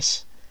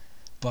choice,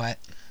 but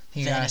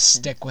you gotta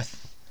stick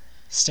with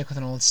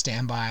an old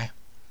standby,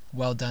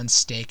 well done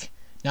steak.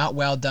 Not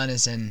well done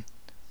as in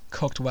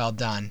cooked well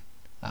done,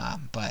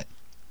 but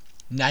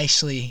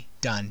nicely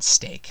done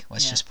steak.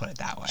 Let's just put it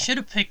that way. Should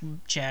have picked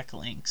Jack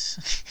Links.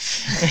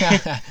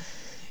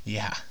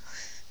 Yeah.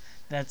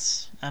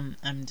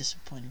 I'm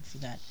disappointed for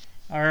that.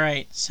 All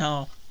right,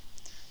 so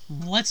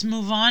let's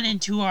move on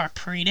into our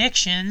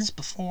predictions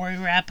before we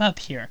wrap up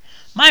here.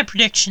 My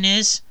prediction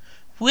is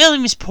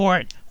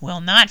Williamsport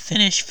will not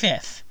finish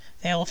 5th.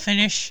 They will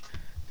finish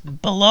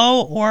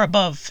below or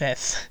above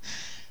 5th.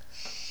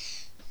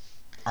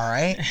 All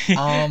right.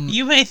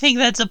 You may think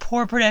that's a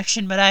poor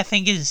prediction, but I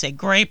think it is a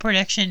great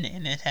prediction,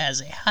 and it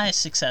has a high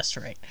success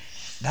rate.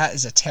 That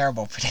is a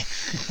terrible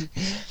prediction.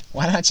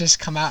 Why not just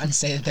come out and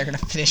say that they're going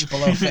to finish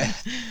below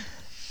 5th?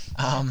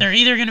 They're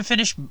either going to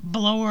finish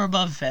below or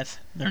above 5th.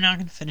 They're not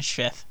going to finish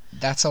 5th.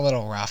 That's a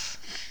little rough.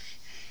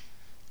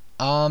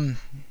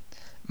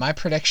 My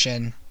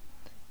prediction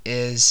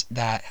is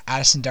that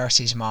Addison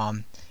Darcy's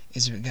mom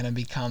is going to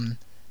become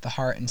the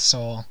heart and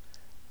soul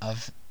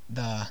of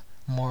the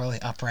morally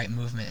upright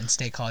movement in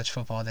state college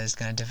football that is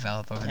going to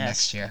develop over the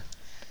next year.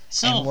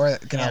 And we're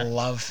going to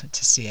love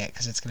to see it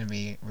because it's going to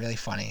be really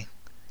funny.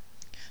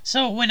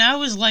 So when I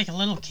was like a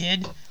little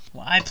kid,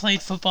 I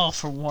played football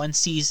for 1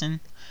 season,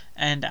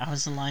 and I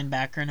was a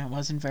linebacker, and I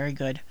wasn't very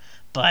good.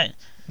 But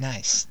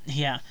nice.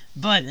 Yeah,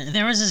 but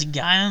there was this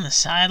guy on the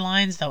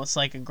sidelines that was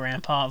like a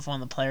grandpa of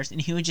one of the players,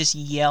 and he would just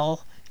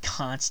yell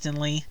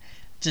constantly,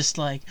 just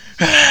like,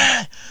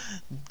 "Ah,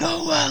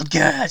 go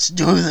Wildcats,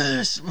 do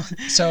this!"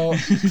 So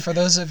for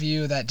those of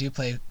you that do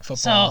play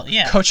football,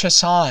 Coach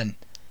Hassan.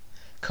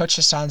 Coach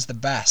Hassan's the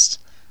best.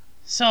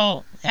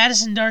 So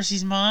Addison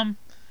Darcy's mom,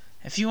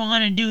 if you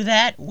want to do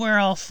that, we're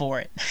all for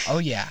it. Oh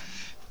yeah.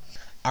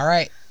 All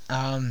right.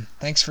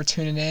 Thanks for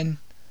tuning in.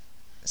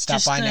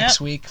 Stop by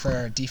next week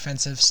for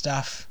defensive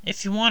stuff.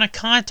 If you want to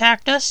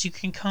contact us, you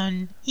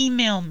can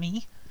email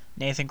me,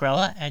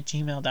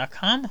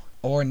 nathangrella@gmail.com.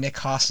 Or Nick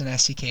Hawson,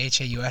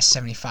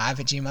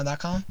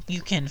 SCKHAUS75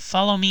 You can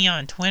follow me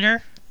on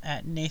Twitter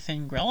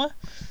 @NathanGrella.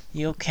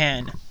 You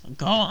can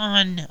go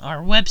on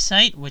our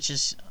website, which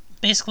is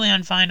basically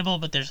unfindable,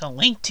 but there's a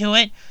link to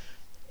it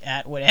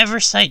at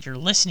whatever site you're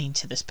listening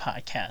to this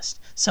podcast.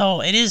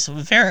 So it is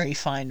very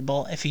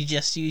findable if you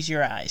just use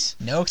your eyes.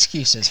 No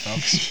excuses,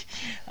 folks.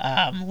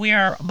 We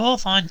are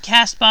both on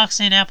CastBox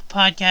and Apple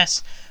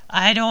Podcasts.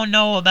 I don't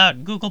know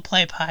about Google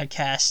Play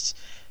Podcasts.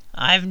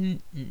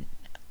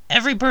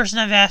 Every person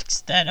I've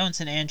asked that owns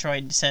an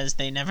Android says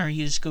they never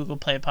use Google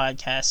Play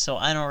Podcasts, so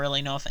I don't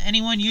really know if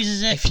anyone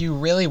uses it. If you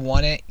really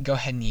want it, go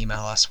ahead and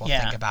email us. We'll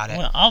think about it.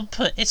 Well,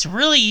 it's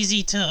really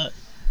easy to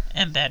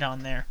embed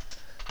on there,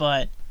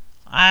 but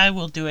I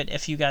will do it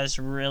if you guys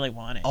really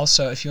want it.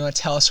 Also, if you want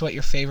to tell us what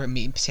your favorite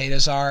meat and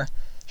potatoes are,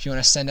 if you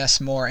want to send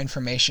us more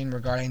information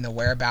regarding the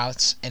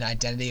whereabouts and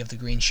identity of the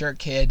Green Shirt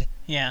Kid.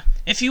 Yeah.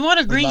 If you want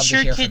a Green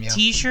Shirt Kid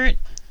t-shirt,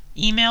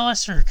 email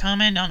us or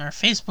comment on our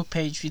Facebook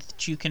page,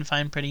 which you can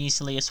find pretty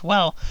easily as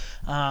well.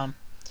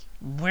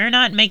 We're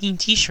not making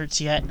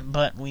t-shirts yet,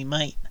 but we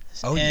might.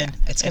 Oh, And yeah.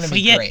 It's going to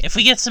be great. If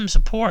we get some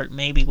support,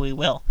 maybe we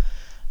will.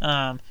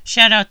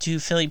 Shout out to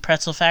Philly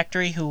Pretzel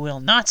Factory, who will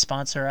not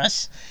sponsor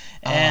us.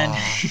 And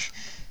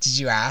Did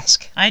you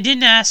ask? I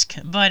didn't ask,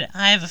 but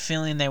I have a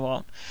feeling they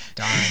won't.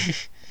 Darn.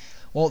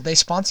 Well, they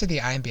sponsor the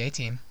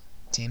INBA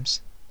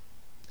teams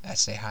at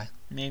Stay High.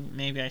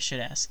 Maybe I should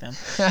ask them.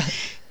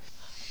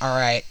 All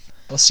right.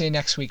 We'll see you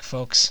next week,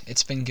 folks.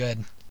 It's been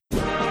good.